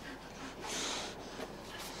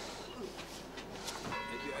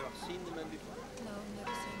you ever seen the man before? No,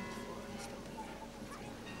 never seen him before.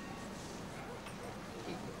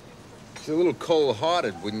 She's a little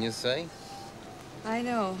cold-hearted, wouldn't you say? I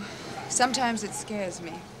know. Sometimes it scares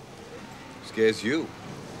me. Scares you.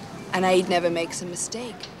 And Aid never makes a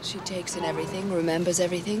mistake. She takes in everything, remembers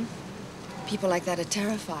everything. People like that are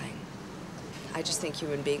terrifying. I just think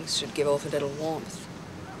human beings should give off a little warmth.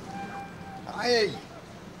 Hey!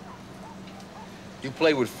 You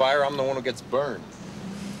play with fire, I'm the one who gets burned.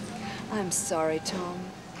 I'm sorry, Tom.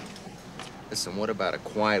 Listen, what about a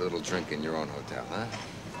quiet little drink in your own hotel, huh?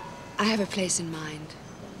 I have a place in mind.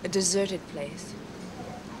 A deserted place.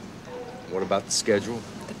 What about the schedule?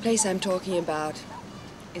 The place I'm talking about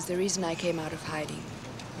is the reason I came out of hiding.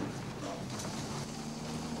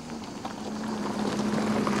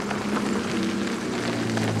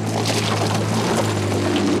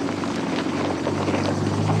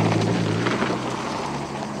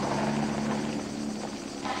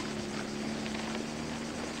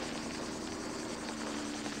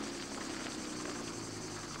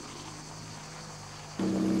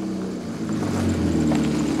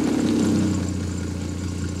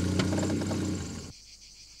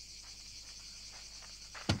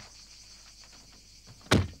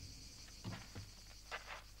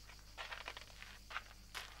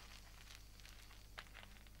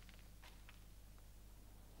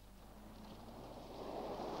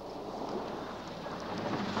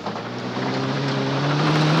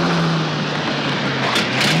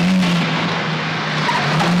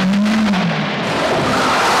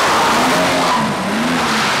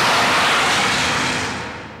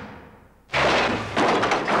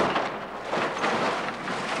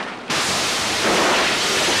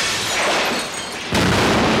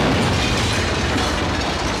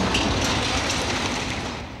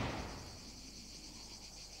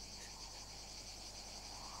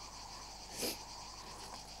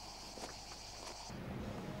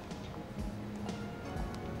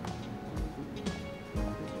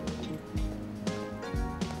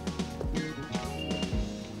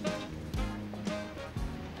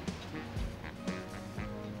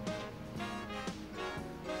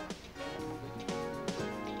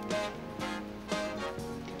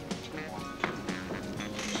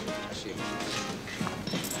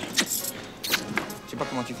 pas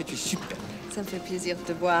comment tu fais, tu es super. Ça me fait plaisir de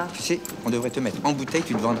te voir. Tu sais, on devrait te mettre en bouteille,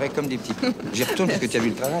 tu te vendrais comme des petits pains. J'y retourne parce que tu as vu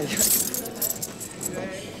le travail.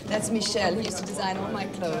 That's Michel. He used to design all my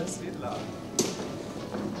clothes.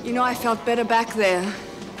 You know, I felt better back there.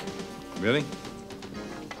 Really?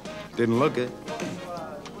 Didn't look it.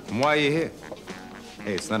 And why are you here?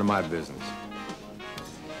 Hey, it's none of my business.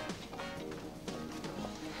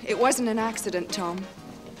 It wasn't an accident, Tom.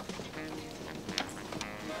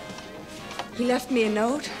 He left me a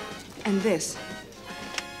note and this.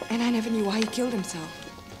 And I never knew why he killed himself.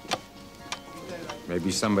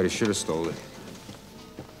 Maybe somebody should have stole it.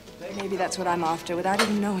 Maybe that's what I'm after without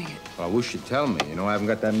even knowing it. Well, I wish you'd tell me. You know, I haven't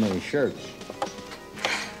got that many shirts.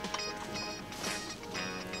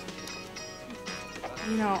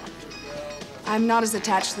 You know, I'm not as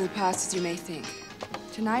attached to the past as you may think.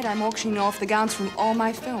 Tonight, I'm auctioning off the gowns from all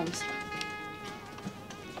my films.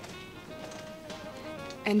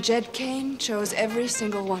 And Jed Kane chose every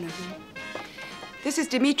single one of them. This is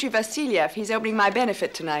Dmitri Vasilyev. He's opening my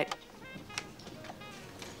benefit tonight.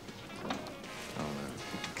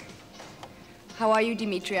 How are you,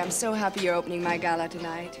 Dmitri? I'm so happy you're opening my gala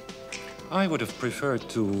tonight. I would have preferred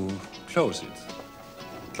to close it.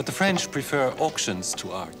 But the French prefer auctions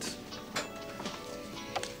to art.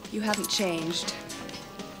 You haven't changed.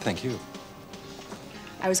 Thank you.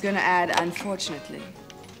 I was going to add, unfortunately.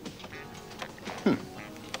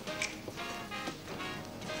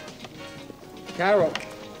 Carol,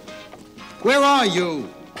 where are you?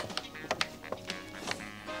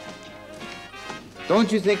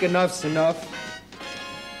 Don't you think enough's enough?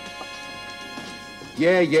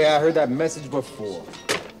 Yeah, I heard that message before.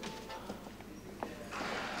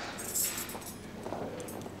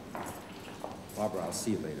 Barbara, I'll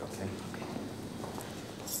see you later, okay?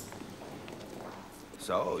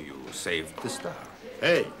 So, you saved the star.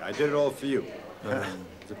 Hey, I did it all for you.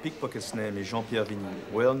 The pickpocket's name is Jean-Pierre Vigny,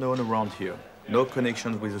 well known around here. No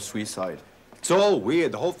connections with the suicide. It's all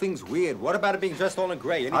weird. The whole thing's weird. What about it being dressed all in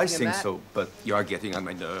gray? I think so, but... You're getting on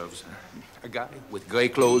my nerves. A guy with gray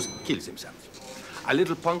clothes kills himself. A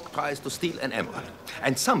little punk tries to steal an emerald,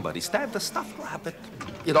 and somebody stabbed a stuffed rabbit.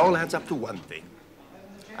 It all adds up to one thing.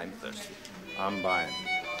 I'm thirsty. I'm buying.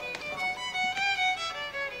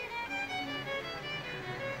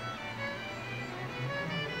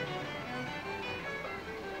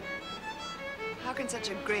 How can such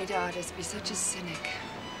a great artist be such a cynic?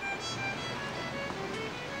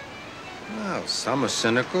 Well, some are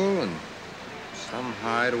cynical and some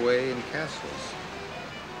hide away in castles.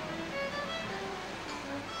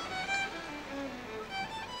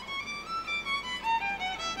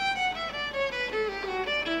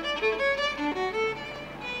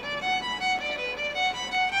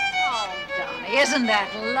 Isn't that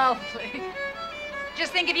lovely?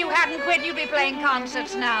 Just think if you hadn't quit, you'd be playing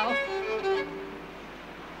concerts now.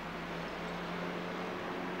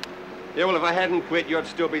 Yeah, well, if I hadn't quit, you'd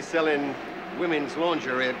still be selling women's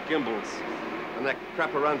lingerie at Gimbel's. And that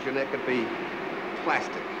crap around your neck would be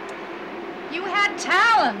plastic. You had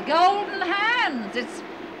talent, golden hands.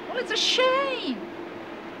 It's a shame.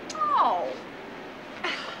 Oh.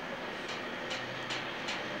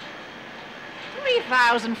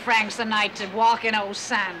 3,000 francs a night to walk in old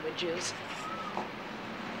sandwiches.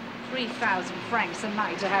 3,000 francs a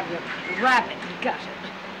night to have your rabbit gutted.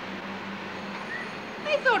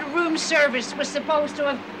 I thought room service was supposed to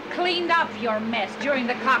have cleaned up your mess during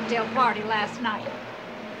the cocktail party last night.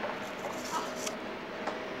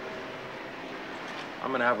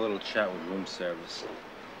 I'm gonna have a little chat with room service.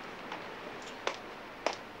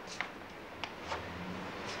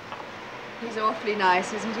 He's awfully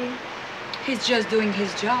nice, isn't he? He's just doing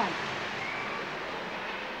his job.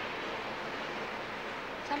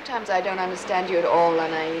 Sometimes I don't understand you at all,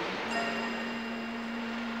 Anaïd.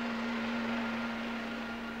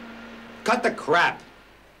 Cut the crap.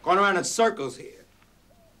 Going around in circles here.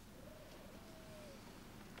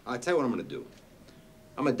 I'll tell you what I'm gonna do.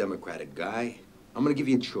 I'm a democratic guy. I'm gonna give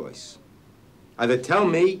you a choice. Either tell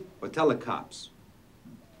me or tell the cops.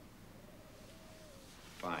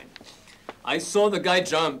 Fine. I saw the guy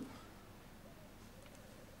jump.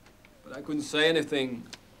 But I couldn't say anything.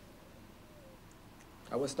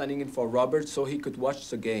 I was standing in for Robert so he could watch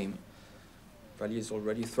the game. Valier's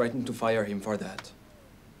already threatened to fire him for that.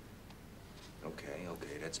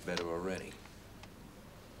 Okay, that's better already.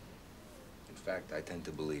 In fact, I tend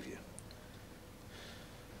to believe you.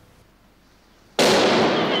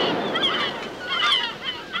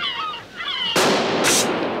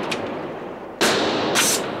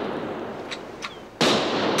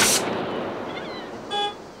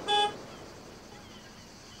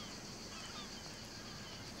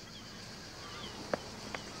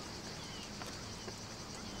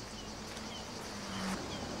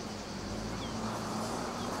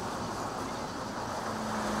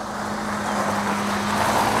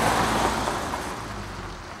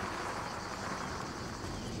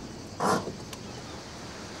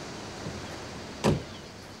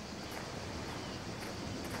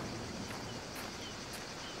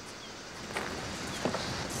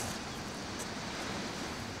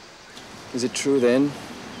 Is it true then?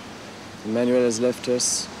 Emmanuel has left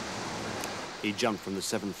us? He jumped from the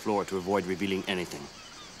 7th floor to avoid revealing anything.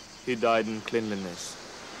 He died in cleanliness.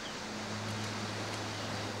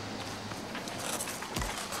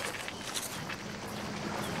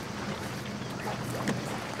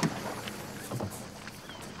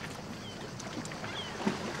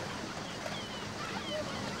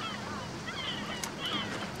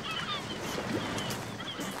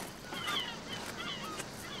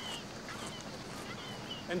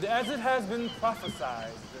 And as it has been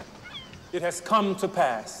prophesied, it has come to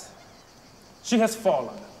pass. She has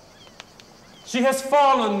fallen. She has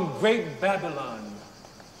fallen, great Babylon.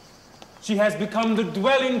 She has become the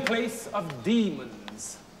dwelling place of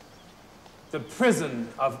demons, the prison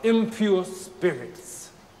of impure spirits.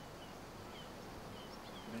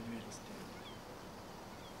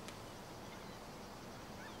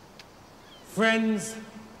 Friends,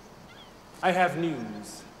 I have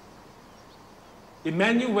news.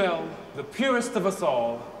 Emmanuel, the purest of us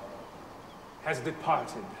all, has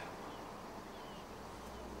departed.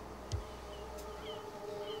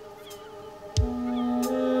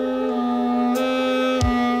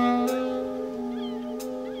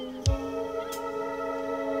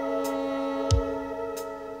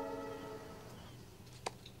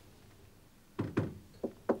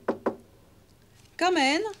 Come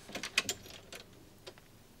in.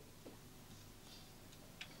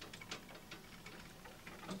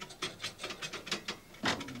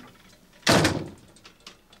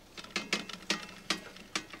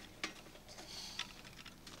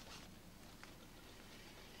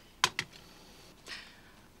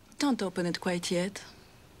 Don't open it quite yet.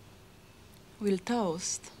 We'll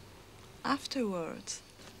toast afterwards.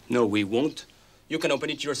 No, we won't. You can open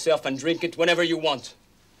it yourself and drink it whenever you want.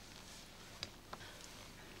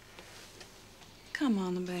 Come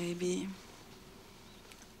on, baby.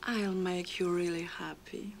 I'll make you really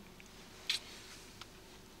happy.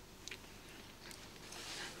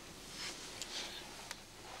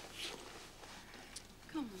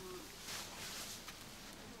 Come on.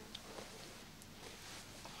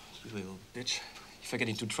 You little bitch. If I get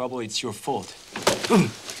into trouble, it's your fault.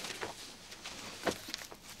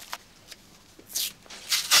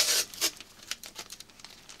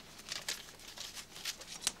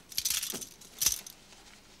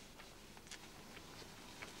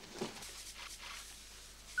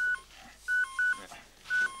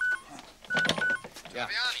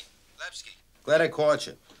 Glad I caught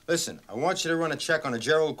you. Listen, I want you to run a check on a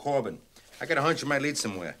Gerald Corbin. I got a hunch you might lead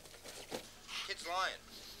somewhere. Kid's lying.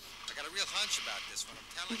 I got a real hunch about this one, I'm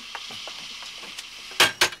telling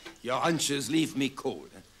you. Your hunches leave me cold.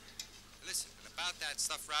 Listen, and about that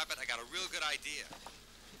stuffed rabbit, I got a real good idea.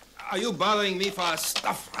 Are you bothering me for a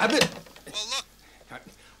stuffed rabbit? Well, look.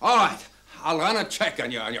 All right, I'll run a check on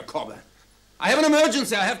your Corbin. I have an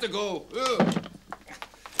emergency. I have to go.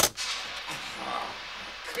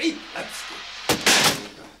 Creep.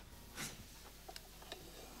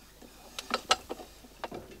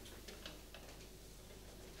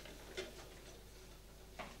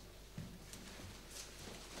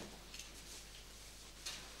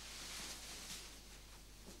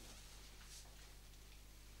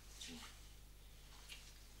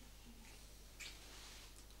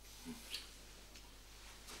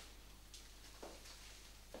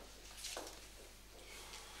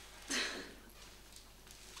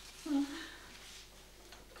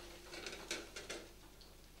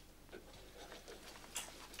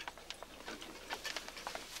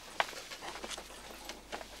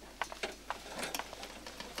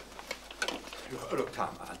 Look, Tom,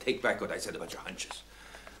 I'll take back what I said about your hunches.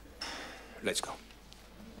 Let's go.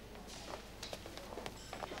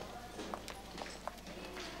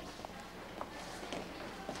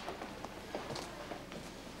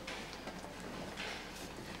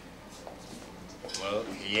 Well,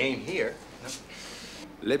 he ain't here. No.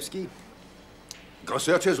 Lipsky, go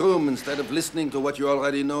search his room instead of listening to what you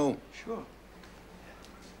already know. Sure.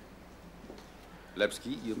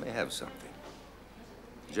 Lipsky, you may have something.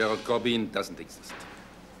 Gerald Corbin doesn't exist.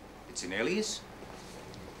 It's an alias?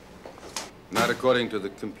 Not according to the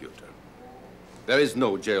computer. There is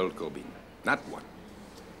no Gerald Corbin. Not one.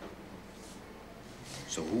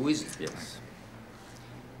 So who is it? Yes.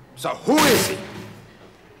 So who is he?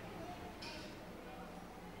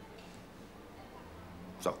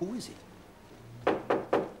 So who is he?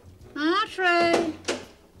 Entree.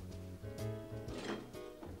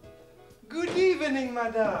 Good evening,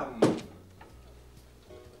 madame.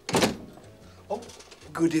 Oh,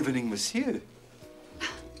 good evening, monsieur.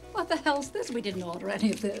 What the hell's this? We didn't order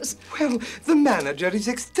any of this. Well, the manager is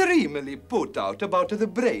extremely put out about the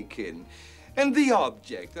break-in. And the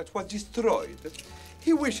object that was destroyed.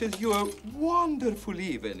 He wishes you a wonderful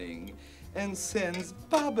evening and sends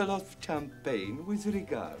bottle of champagne with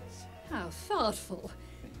regards. How thoughtful.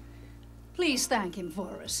 Please thank him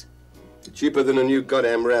for us. Cheaper than a new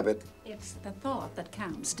goddamn rabbit. It's the thought that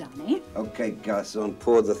counts, Donnie. Okay, garçon,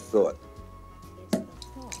 pour the thought.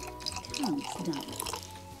 Counts, Donnie.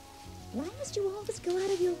 Why must you always go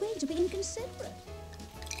out of your way to be inconsiderate?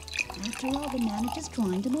 After all, the manager's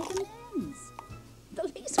trying to make amends. The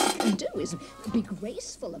least we can do is be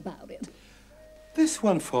graceful about it. This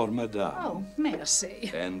one for Madame. Oh,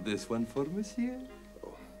 merci. And this one for Monsieur.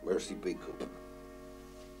 Oh, merci beaucoup.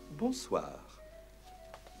 Bonsoir.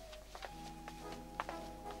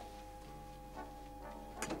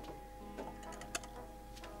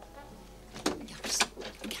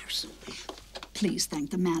 Garrison, please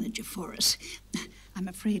thank the manager for us. I'm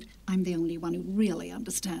afraid I'm the only one who really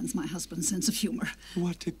understands my husband's sense of humor.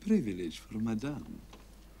 What a privilege for Madame.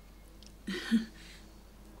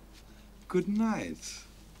 Good night.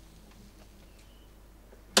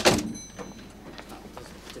 こ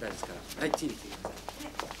ちらですから。はい、チリ来てください。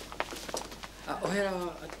あ、お部屋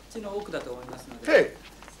はあっちの奥だと思いますので。 Hey!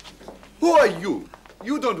 Who are you?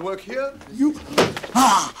 You don't work here? You...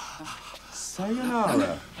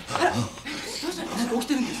 Sayonara.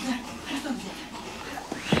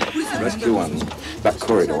 Rescue 1, back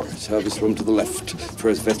corridor, service room to the left,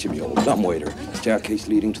 first vestibule, dumbwaiter, staircase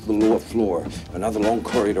leading to the lower floor, another long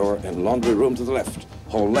corridor and laundry room to the left,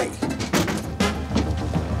 hall lane.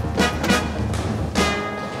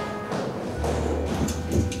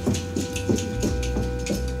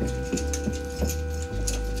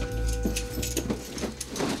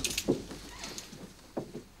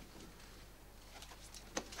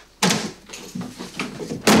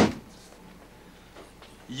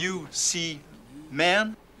 You see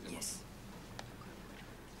man? Yes.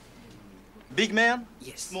 Big man?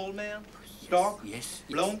 Yes. Small man? Dark? Yes.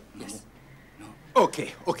 Blonde? Yes.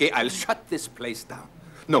 Okay, I'll shut this place down.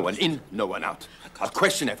 No one in, no one out. I'll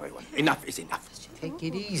question everyone. Enough is enough. Take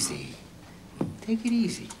it easy. Take it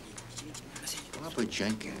easy. Barbara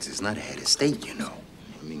Jenkins is not a head of state, you know.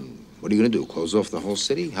 I mean, what are you gonna do, close off the whole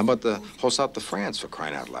city? How about the whole south of France, for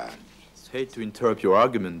crying out loud? Hate to interrupt your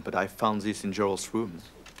argument, but I found this in Gerald's room.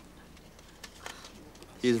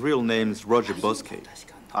 His real name is Roger Bosquet.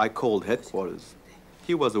 I called headquarters.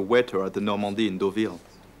 He was a waiter at the Normandie in Deauville.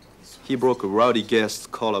 He broke a rowdy guest's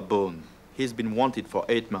collarbone. He's been wanted for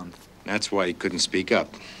 8 months. That's why he couldn't speak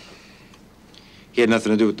up. He had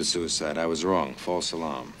nothing to do with the suicide. I was wrong. False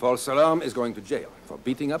alarm. False alarm is going to jail for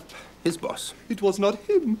beating up his boss. It was not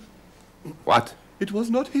him. What? It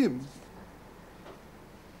was not him.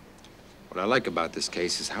 What I like about this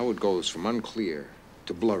case is how it goes from unclear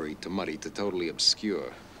to blurry to muddy to totally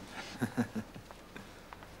obscure.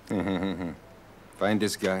 Find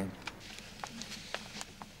this guy.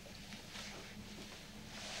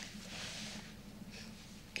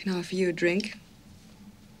 Can I offer you a drink?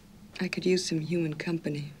 I could use some human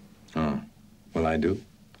company. Oh, well, I do.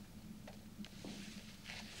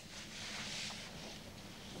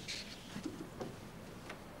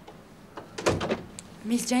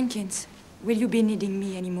 Miss Jenkins, will you be needing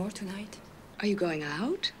me anymore tonight? Are you going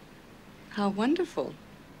out? How wonderful.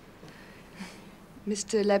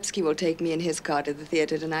 Mr. Lepsky will take me in his car to the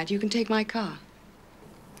theater tonight. You can take my car.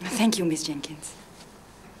 Thank you, Miss Jenkins.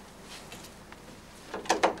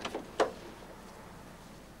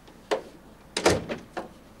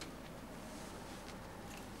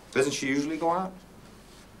 Doesn't she usually go out?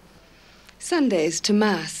 Sundays to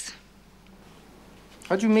Mass.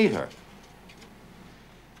 How'd you meet her?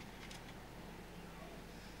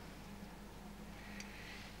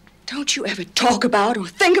 Don't you ever talk about or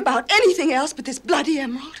think about anything else but this bloody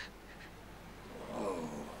emerald?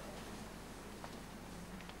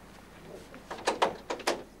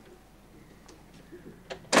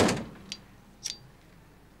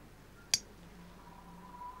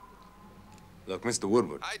 Look, Mr.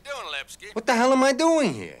 Woodward. How you doing, Lepsky? What the hell am I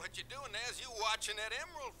doing here? What you doing there is you watching that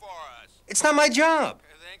emerald for us. It's not my job.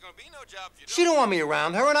 There ain't gonna be no job if you don't. She don't want me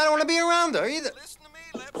around her, and I don't want to be around her either. Listen to me,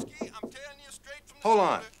 Lepsky. I'm telling you straight from the Hold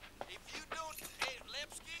on. If you don't... Hey,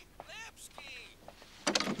 Lepsky? Where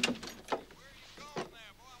are you going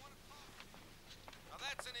there, boy? I want to talk to you. Now,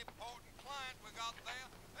 that's an important client we got there.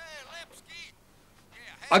 Hey, Lepsky.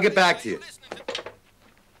 Yeah, I'll get back to you.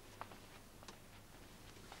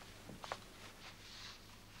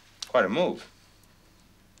 Quite a move.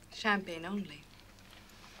 Champagne only.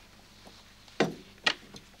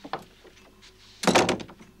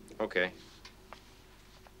 Okay.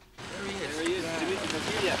 There he is.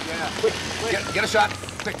 Quick, get a shot.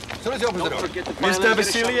 quick. As soon as he opens the door. Mr.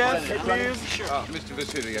 Vasiliev, please. Sure. Mr.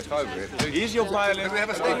 Vasiliev, over here. Here's your violin. Can we have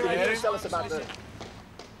a statement? Okay. Just tell us about the...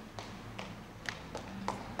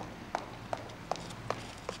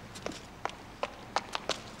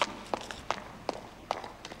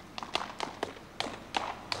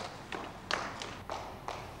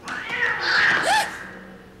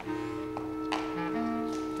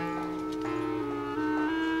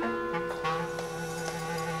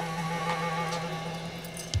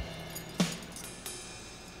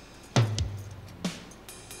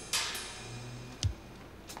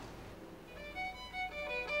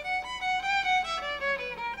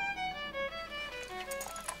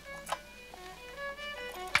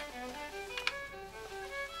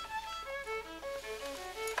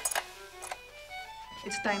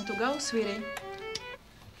 It's time to go, sweetie.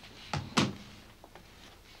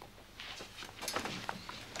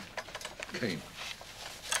 Kane.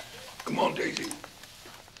 Come on, Daisy.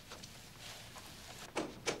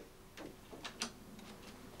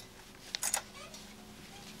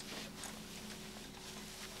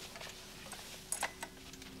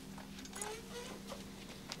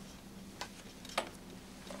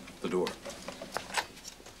 The door.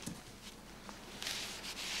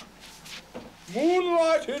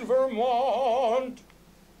 Moonlight in Vermont.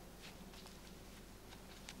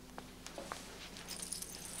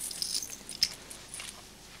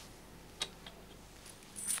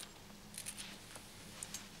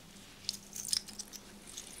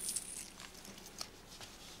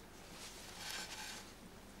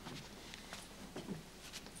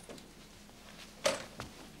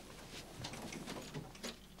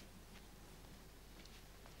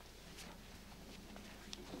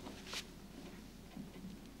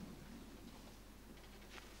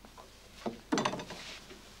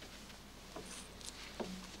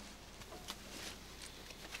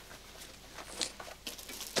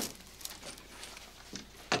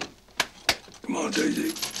 Come on,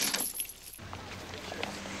 Daisy.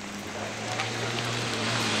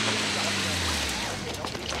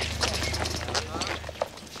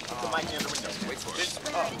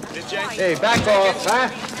 Hey, back off, huh?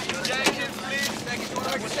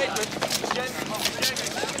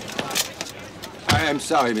 I'm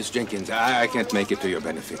sorry, Miss Jenkins. I can't make it to your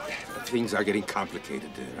benefit. Things are getting complicated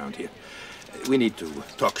around here. We need to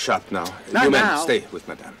talk shop now. Not you men, now. stay with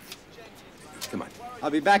Madame. Come on. I'll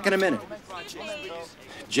be back in a minute.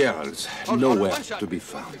 Gerald's nowhere to be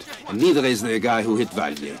found. And neither is the guy who hit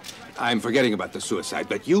Vallier. I'm forgetting about the suicide,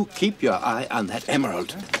 but you keep your eye on that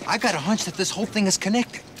emerald. I got a hunch that this whole thing is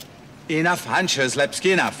connected. Enough hunches,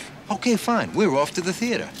 Lepsky, enough. Okay, fine. We're off to the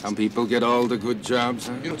theater. Some people get all the good jobs,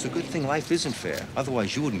 huh? You know, it's a good thing life isn't fair.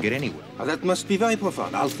 Otherwise, you wouldn't get anywhere. Oh, that must be very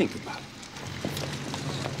profound. I'll think about it.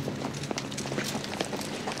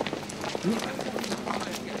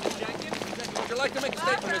 Would you like to make a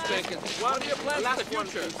statement, Miss Jenkins? What are your plans for the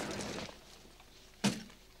future?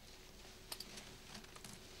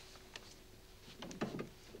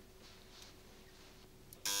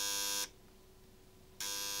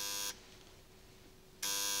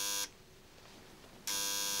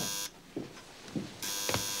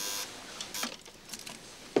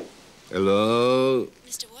 Hello?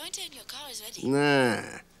 Mr. Warrington, your car is ready. Nah.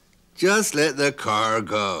 Just let the car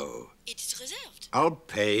go. It is reserved. I'll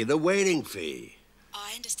pay the waiting fee. Oh,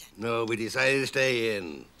 I understand. No, we decided to stay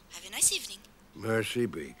in. Have a nice evening. Mercy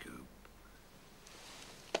be, Coop.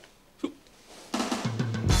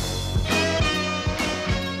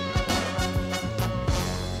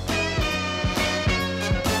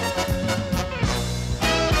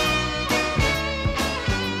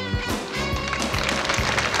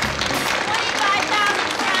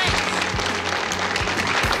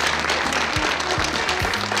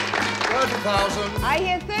 I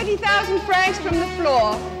hear 30,000 francs from the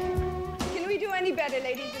floor. Can we do any better,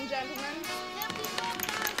 ladies and gentlemen?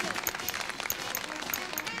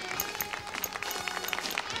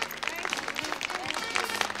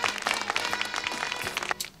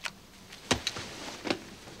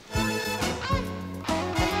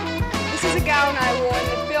 This is a gown I wore in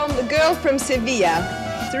the film The Girl from Sevilla.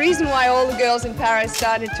 It's the reason why all the girls in Paris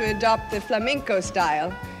started to adopt the flamenco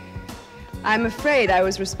style. I'm afraid I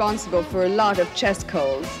was responsible for a lot of chest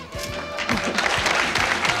colds.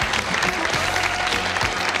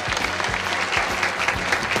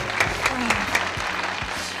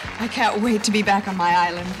 I can't wait to be back on my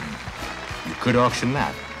island. You could auction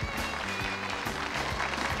that.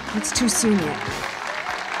 It's too soon yet.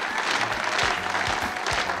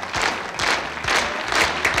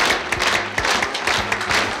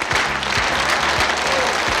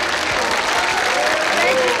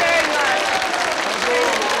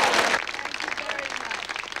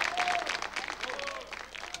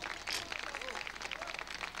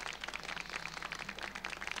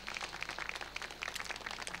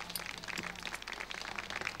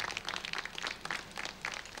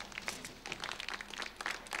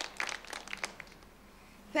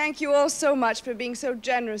 Thank you all so much for being so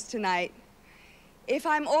generous tonight. If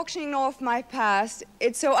I'm auctioning off my past,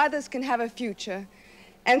 it's so others can have a future.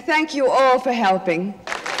 And thank you all for helping.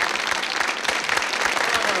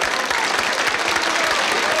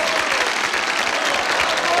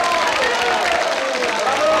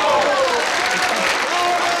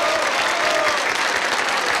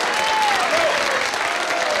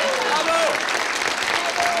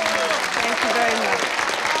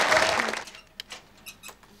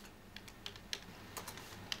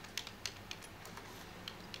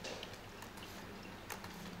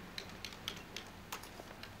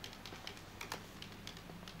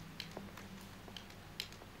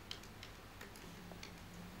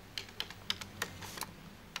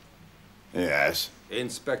 Yes?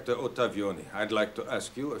 Inspector Ottavioni, I'd like to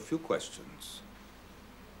ask you a few questions.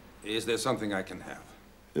 Is there something I can have?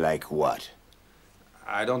 Like what?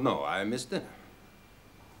 I don't know. I missed dinner.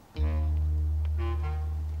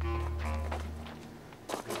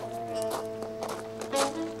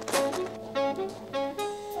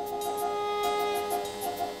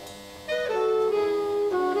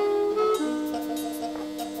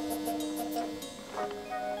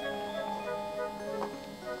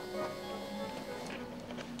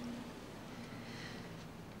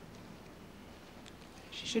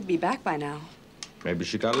 Should be back by now. Maybe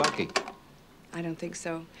she got lucky. I don't think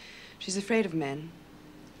so. She's afraid of men.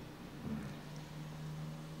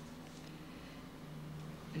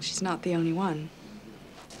 And she's not the only one.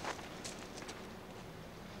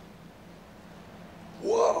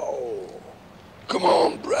 Whoa! Come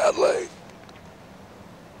on, Bradley.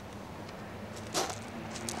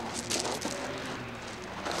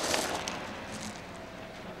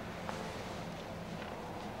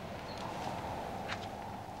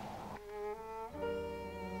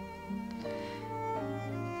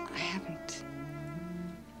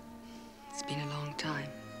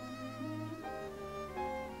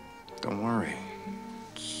 Don't worry.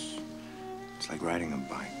 It's like riding a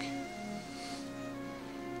bike.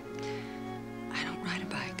 I don't ride a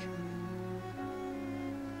bike.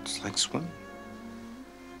 It's like swimming.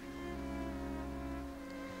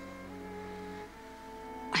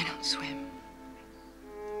 I don't swim.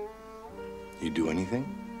 You do anything?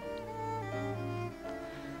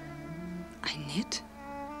 I knit.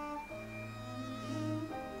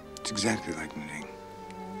 It's exactly like knitting.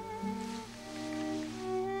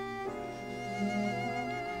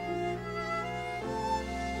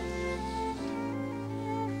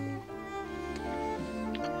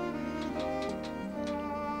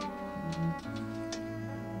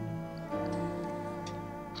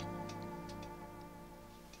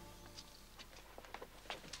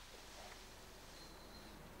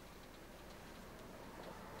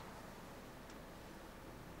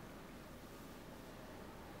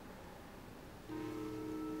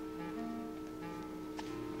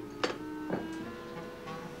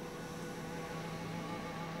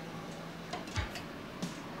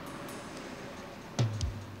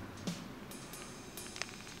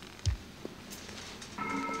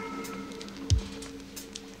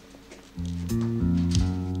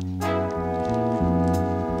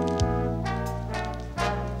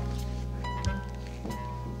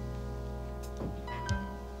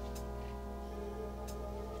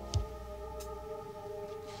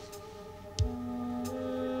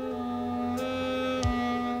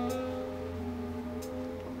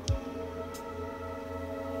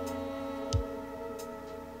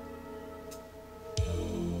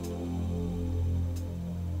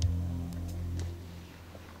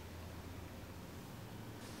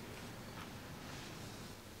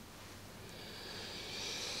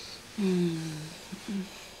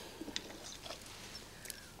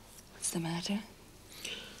 What's the matter?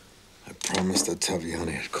 I promised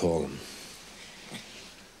Ottaviani I'd call him.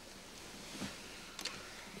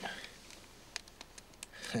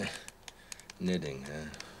 Knitting, huh?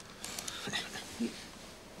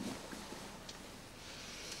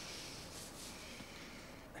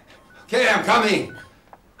 Okay, I'm coming.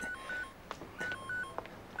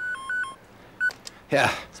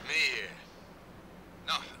 Yeah. It's me here.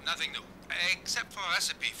 No, nothing new. Except for a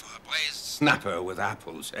recipe for a braised Snapper with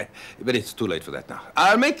apples. But it's too late for that now.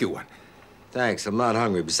 I'll make you one. Thanks, I'm not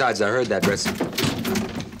hungry. Besides, I heard that recipe.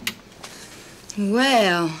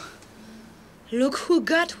 Well, look who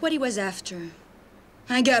got what he was after.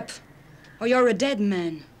 Hang up, or you're a dead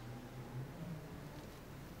man.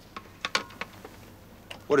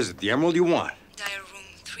 What is it, the emerald you want? Dial room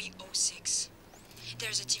 306.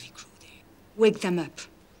 There's a TV crew there. Wake them up.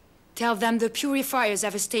 Tell them the purifiers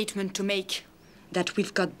have a statement to make. That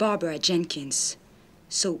we've got Barbara Jenkins.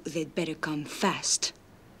 So they'd better come fast.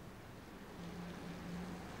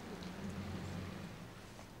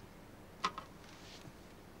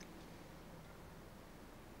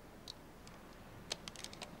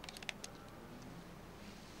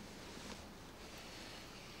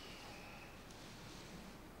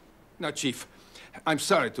 Now, Chief, I'm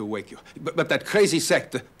sorry to wake you, but that crazy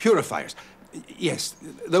sect, the Purifiers, yes,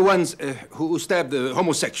 the ones who stabbed the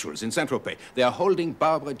homosexuals in Saint-Tropez, they are holding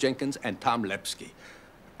Barbara Jenkins and Tom Lepsky.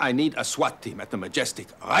 I need a SWAT team at the Majestic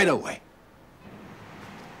right away.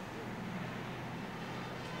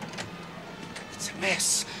 It's a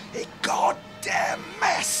mess. A goddamn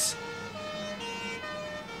mess.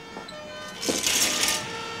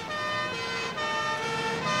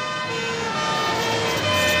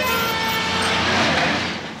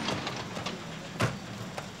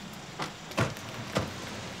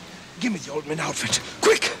 Give me the old man outfit.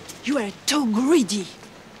 Quick! You are too greedy.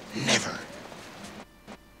 Never.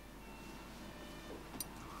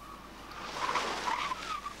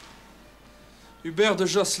 Hubert de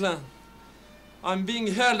Josselin, I'm being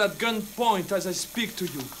held at gunpoint as I speak to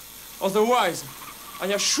you. Otherwise, I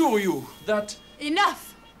assure you that...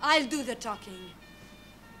 Enough! I'll do the talking.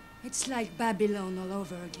 It's like Babylon all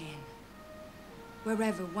over again.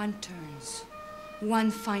 Wherever one turns, one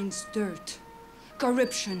finds dirt,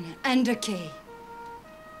 corruption, and decay.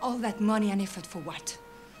 All that money and effort for what?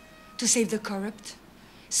 To save the corrupt?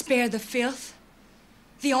 Spare the filth?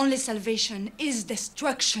 The only salvation is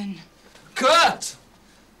destruction. Cut!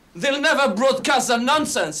 They'll never broadcast that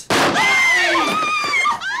nonsense!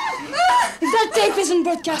 If that tape isn't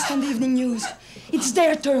broadcast on the evening news, it's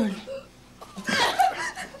their turn.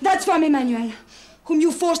 That's from Emmanuel, whom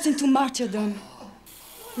you forced into martyrdom.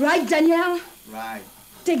 Right, Daniel? Right.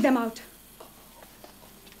 Take them out.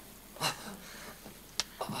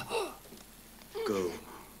 Go.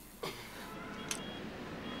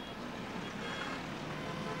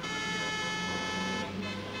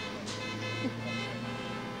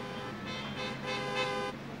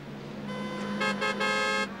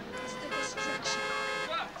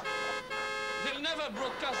 They'll never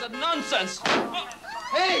broadcast that nonsense!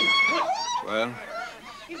 Hey! Well,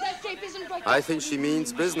 If that tape isn't broadcast, I think she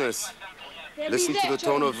means business. they'll be Listen to their the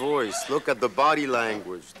tone turn. of voice. Look at the body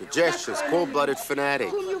language, the gestures, cold-blooded fanatic.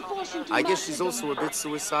 Whom you forced into I guess she's martyrdom. also a bit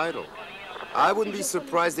suicidal. I wouldn't be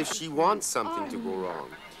surprised if she wants something to go wrong.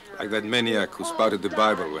 Like that maniac who spouted the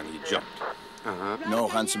Bible when he jumped. No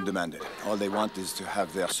ransom demanded. All they want is to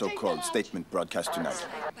have their so-called statement broadcast tonight.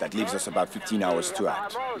 That leaves us about 15 hours to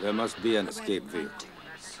act. There must be an escape vehicle.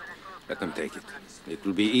 Let them take it. It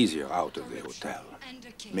will be easier out of the hotel.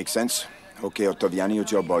 Makes sense? Okay, Ottaviani,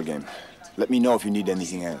 it's your ballgame. Let me know if you need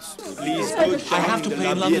anything else. Please, I have to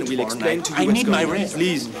play in London We'll explain to you I what's need my going on. rest.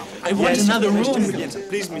 Please. I want another room.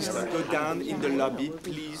 Please, mister, go down in the lobby,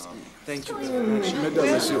 please. Thank you very much.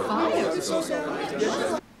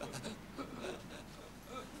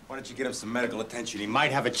 Why don't you get him some medical attention? He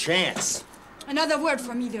might have a chance. Another word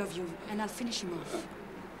from either of you, and I'll finish him off.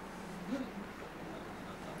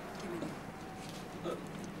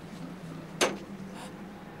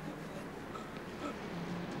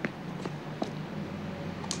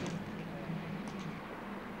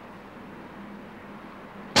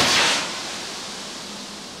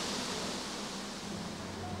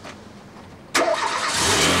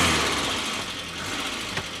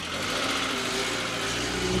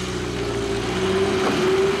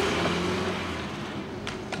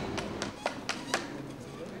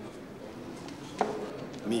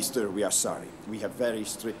 Mister, we are sorry. We have very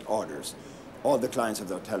strict orders. All the clients of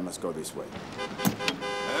the hotel must go this way.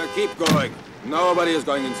 Keep going. Nobody is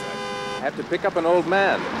going inside. I have to pick up an old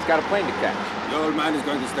man. He's got a plane to catch. The old man is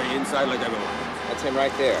going to stay inside like everyone. That's him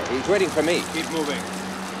right there. He's waiting for me. Keep moving.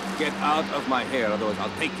 Get out of my hair, otherwise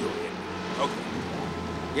I'll take you in. Okay.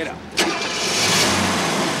 Get out.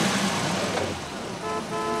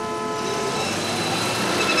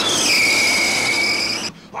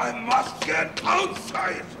 I must get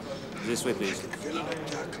outside. This way, please.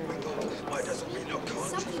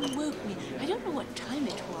 Something woke me. I don't know what time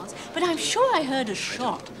it was, but I'm sure I heard a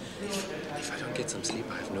shot. If I don't get some sleep,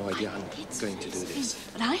 I have no idea how I'm going to do this.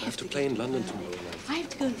 But I have to play in London tomorrow night. I have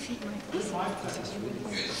to go and feed my pussy.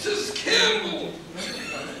 Mrs. Campbell!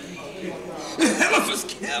 Eliphas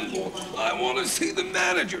Campbell! I want to see the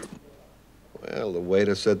manager. Well, the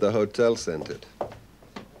waiter said the hotel sent it.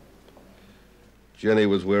 Jenny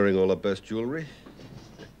was wearing all her best jewelry.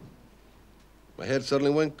 My head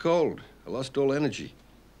suddenly went cold. I lost all energy.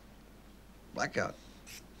 Blackout.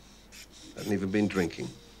 Hadn't even been drinking.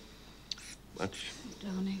 Much.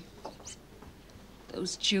 Darling,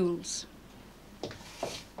 those jewels,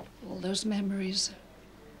 all those memories,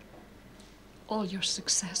 all your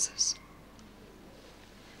successes.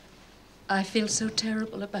 I feel so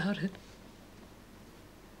terrible about it.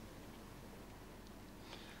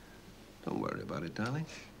 Don't worry about it, darling.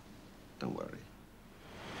 Don't worry.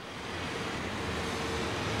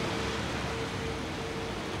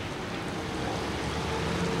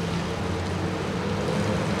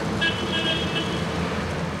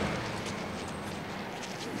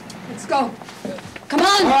 Let's go. Come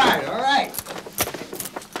on! All right, all right.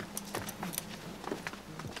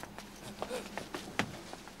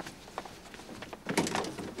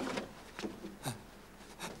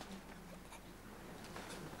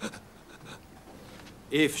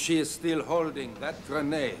 If she is still holding that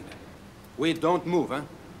grenade, we don't move, huh?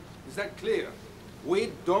 Is that clear?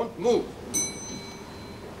 We don't move.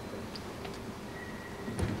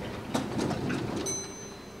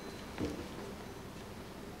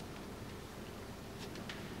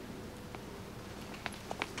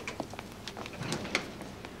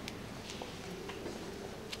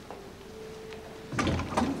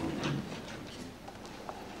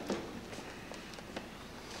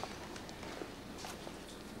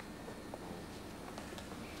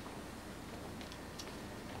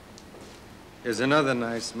 Here's another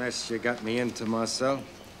nice mess you got me into, Marcel.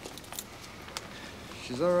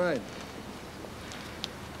 She's all right.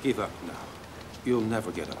 Give up now. You'll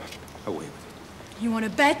never get away with it. You want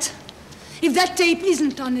to bet? If that tape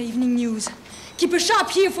isn't on the evening news, keep a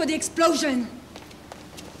sharp ear for the explosion.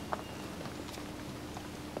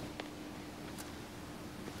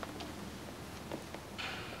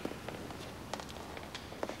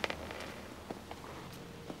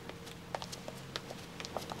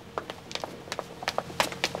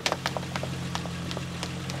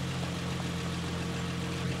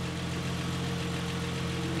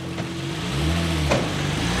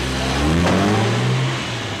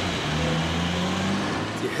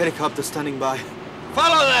 Helicopter standing by.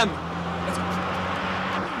 Follow them!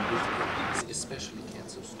 Especially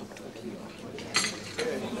cancer stop talking.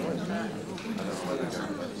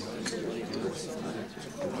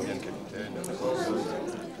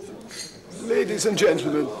 Ladies and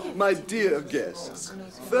gentlemen, my dear guests,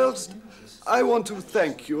 first, I want to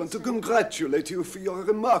thank you and to congratulate you for your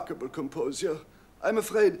remarkable composure. I'm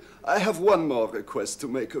afraid I have one more request to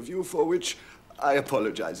make of you, for which I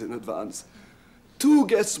apologize in advance. 2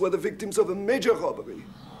 guests were the victims of a major robbery.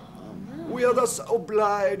 We are thus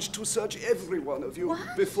obliged to search every one of you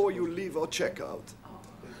before you leave or check out.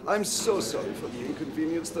 I'm so sorry for the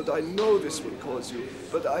inconvenience that I know this will cause you,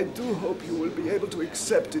 but I do hope you will be able to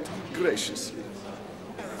accept it graciously.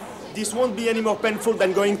 This won't be any more painful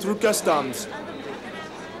than going through customs.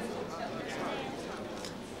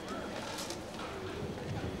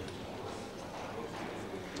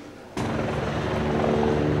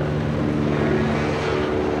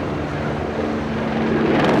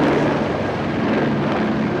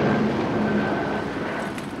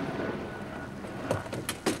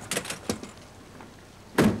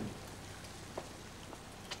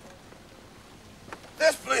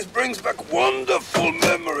 Brings back wonderful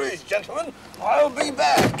memories, gentlemen. I'll be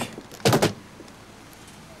back.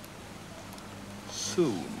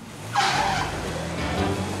 Soon.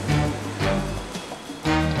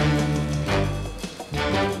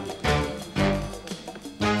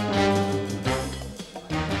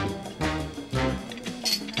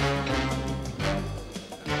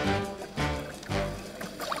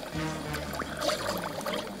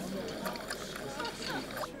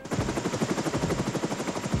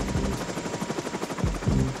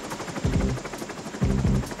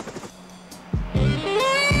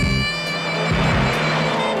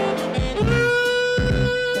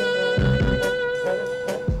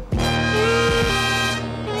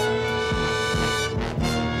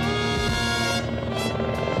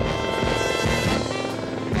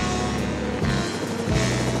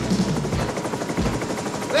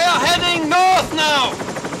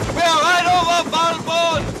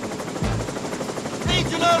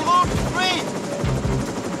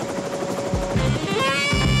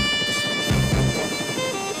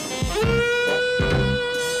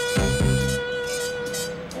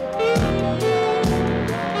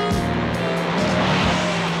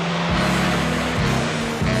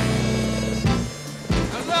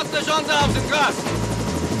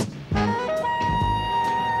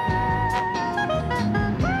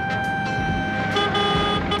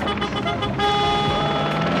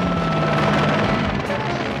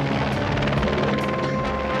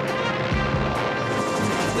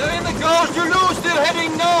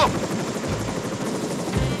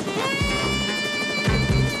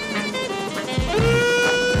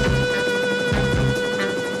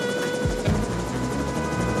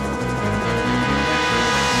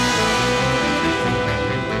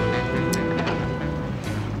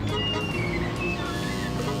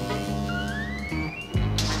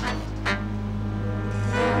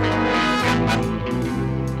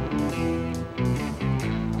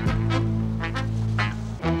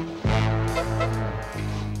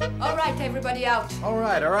 Everybody out. All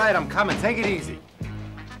right, I'm coming. Take it easy.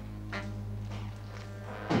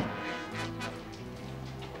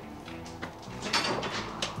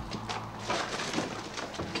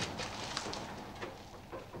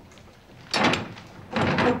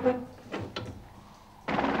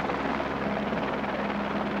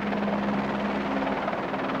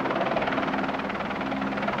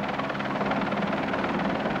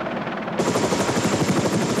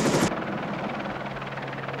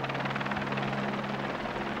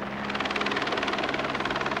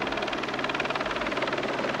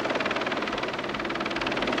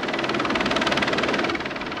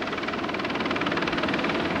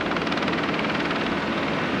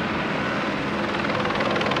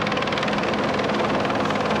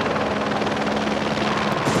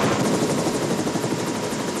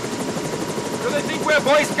 think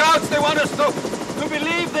we're Boy Scouts? They want us to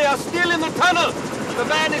believe they are still in the tunnel. The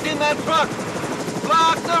van is in that truck.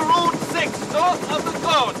 Block the Route 6 north of the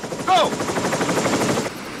gorge. Go!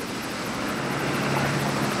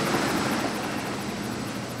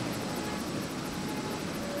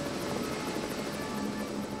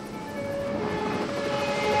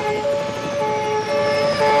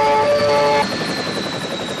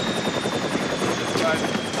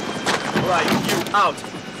 Out.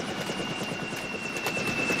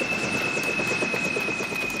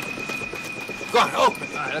 Go on, open.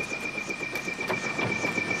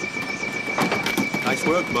 Nice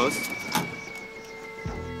work, boss.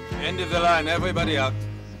 End of the line, everybody out.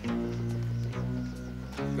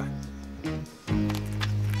 Go on.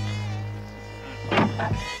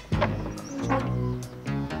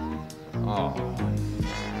 Oh.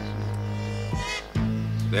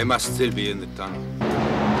 They must still be in the tunnel.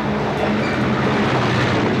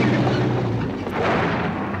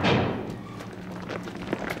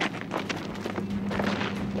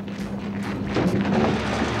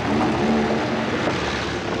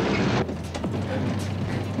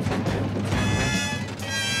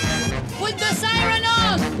 Put the siren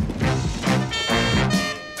on!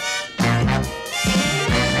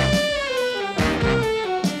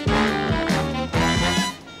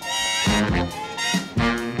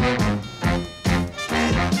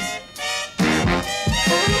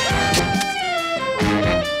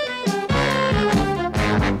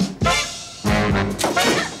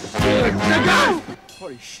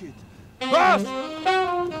 Holy shit. Boss!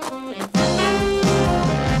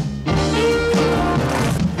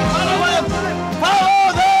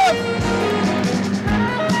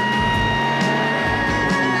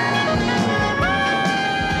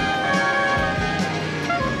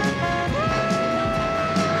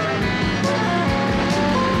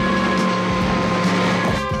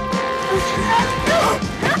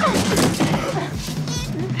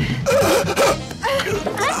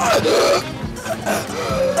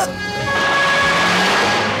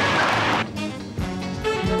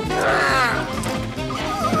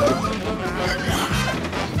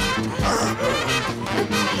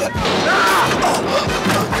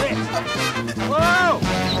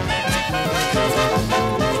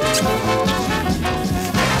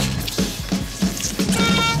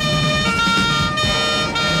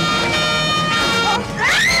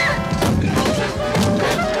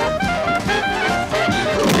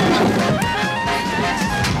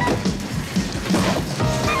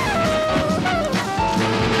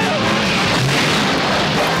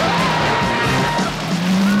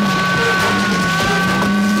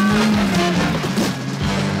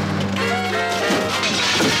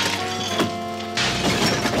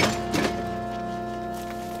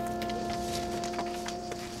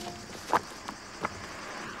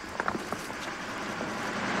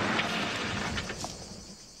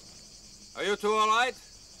 Are you two all right?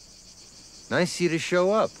 Nice of you to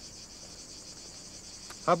show up.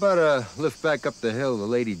 How about a lift back up the hill? The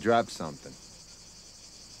lady dropped something.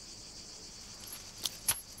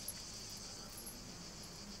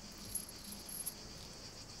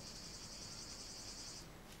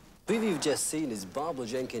 The movie you've just seen is Barbara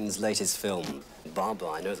Jenkins' latest film.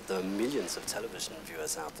 Barbara, I know that there are millions of television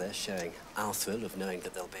viewers out there sharing our thrill of knowing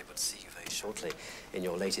that they'll be able to see you very shortly in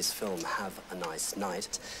your latest film, Have a Nice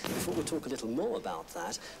Night. Before we talk a little more about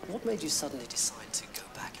that, what made you suddenly decide to go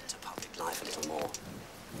back into public life a little more?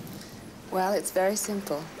 Well, it's very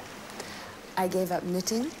simple. I gave up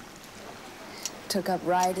knitting, took up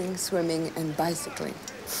riding, swimming, and bicycling.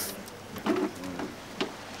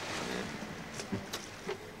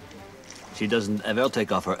 She doesn't ever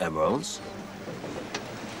take off her emeralds.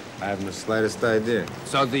 I haven't the slightest idea.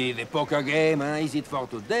 So the poker game, is it for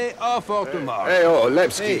today or for tomorrow? Hey, oh,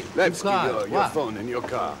 Lepsky. Hey, Lepsky, your what? phone in your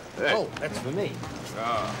car. Hey. Oh, that's for me.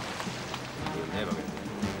 Oh. You'll never get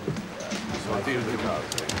So I deal with the car.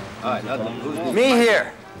 All right, Hadley, who's this? Me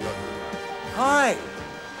here. Hi.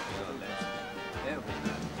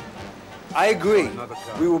 I agree.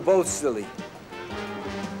 We were both silly.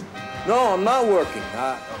 No, I'm not working.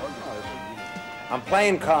 I'm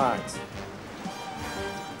playing cards.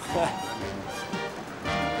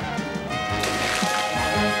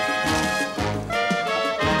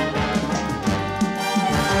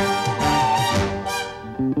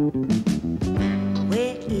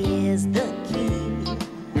 Where is the key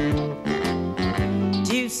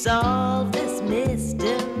to solve this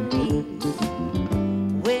mystery?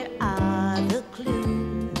 Where are the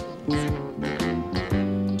clues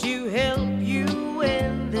to help you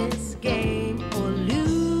win this game or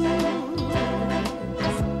lose?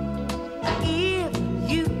 If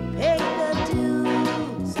you pay the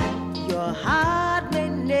dues, your heart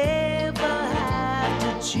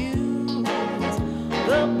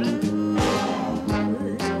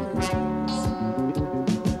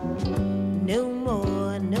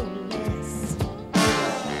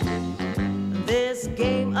This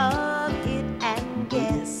game of hit and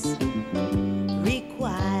guess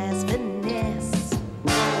requires finesse.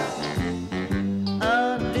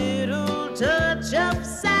 A little touch of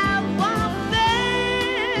savoir-faire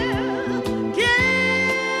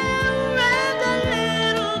can rent a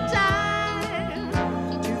little time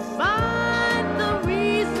to find the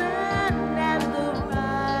reason and the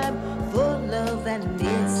rhyme for love and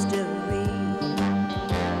mystery.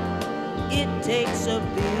 It takes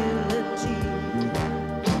ability,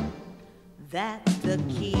 that's the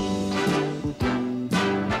key.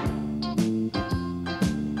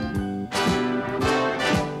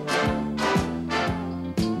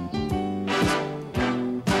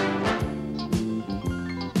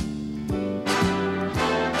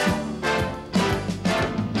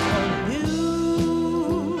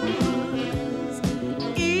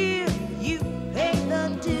 If you pay the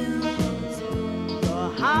dues, your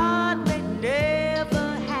heart may never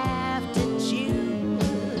have to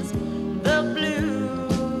choose the blues.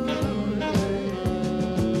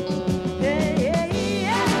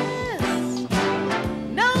 Yes,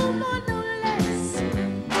 no more, no less.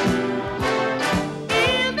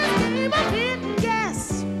 In the game of hit and guess,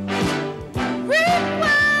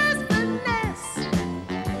 requires finesse.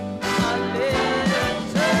 A little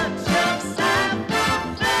touch of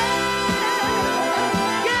savoir-faire,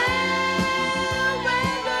 yeah,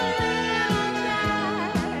 wait a little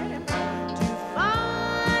time to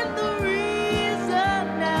find the reason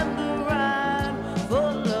and the rhyme for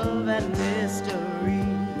love and mystery.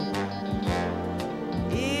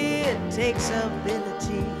 It takes ability,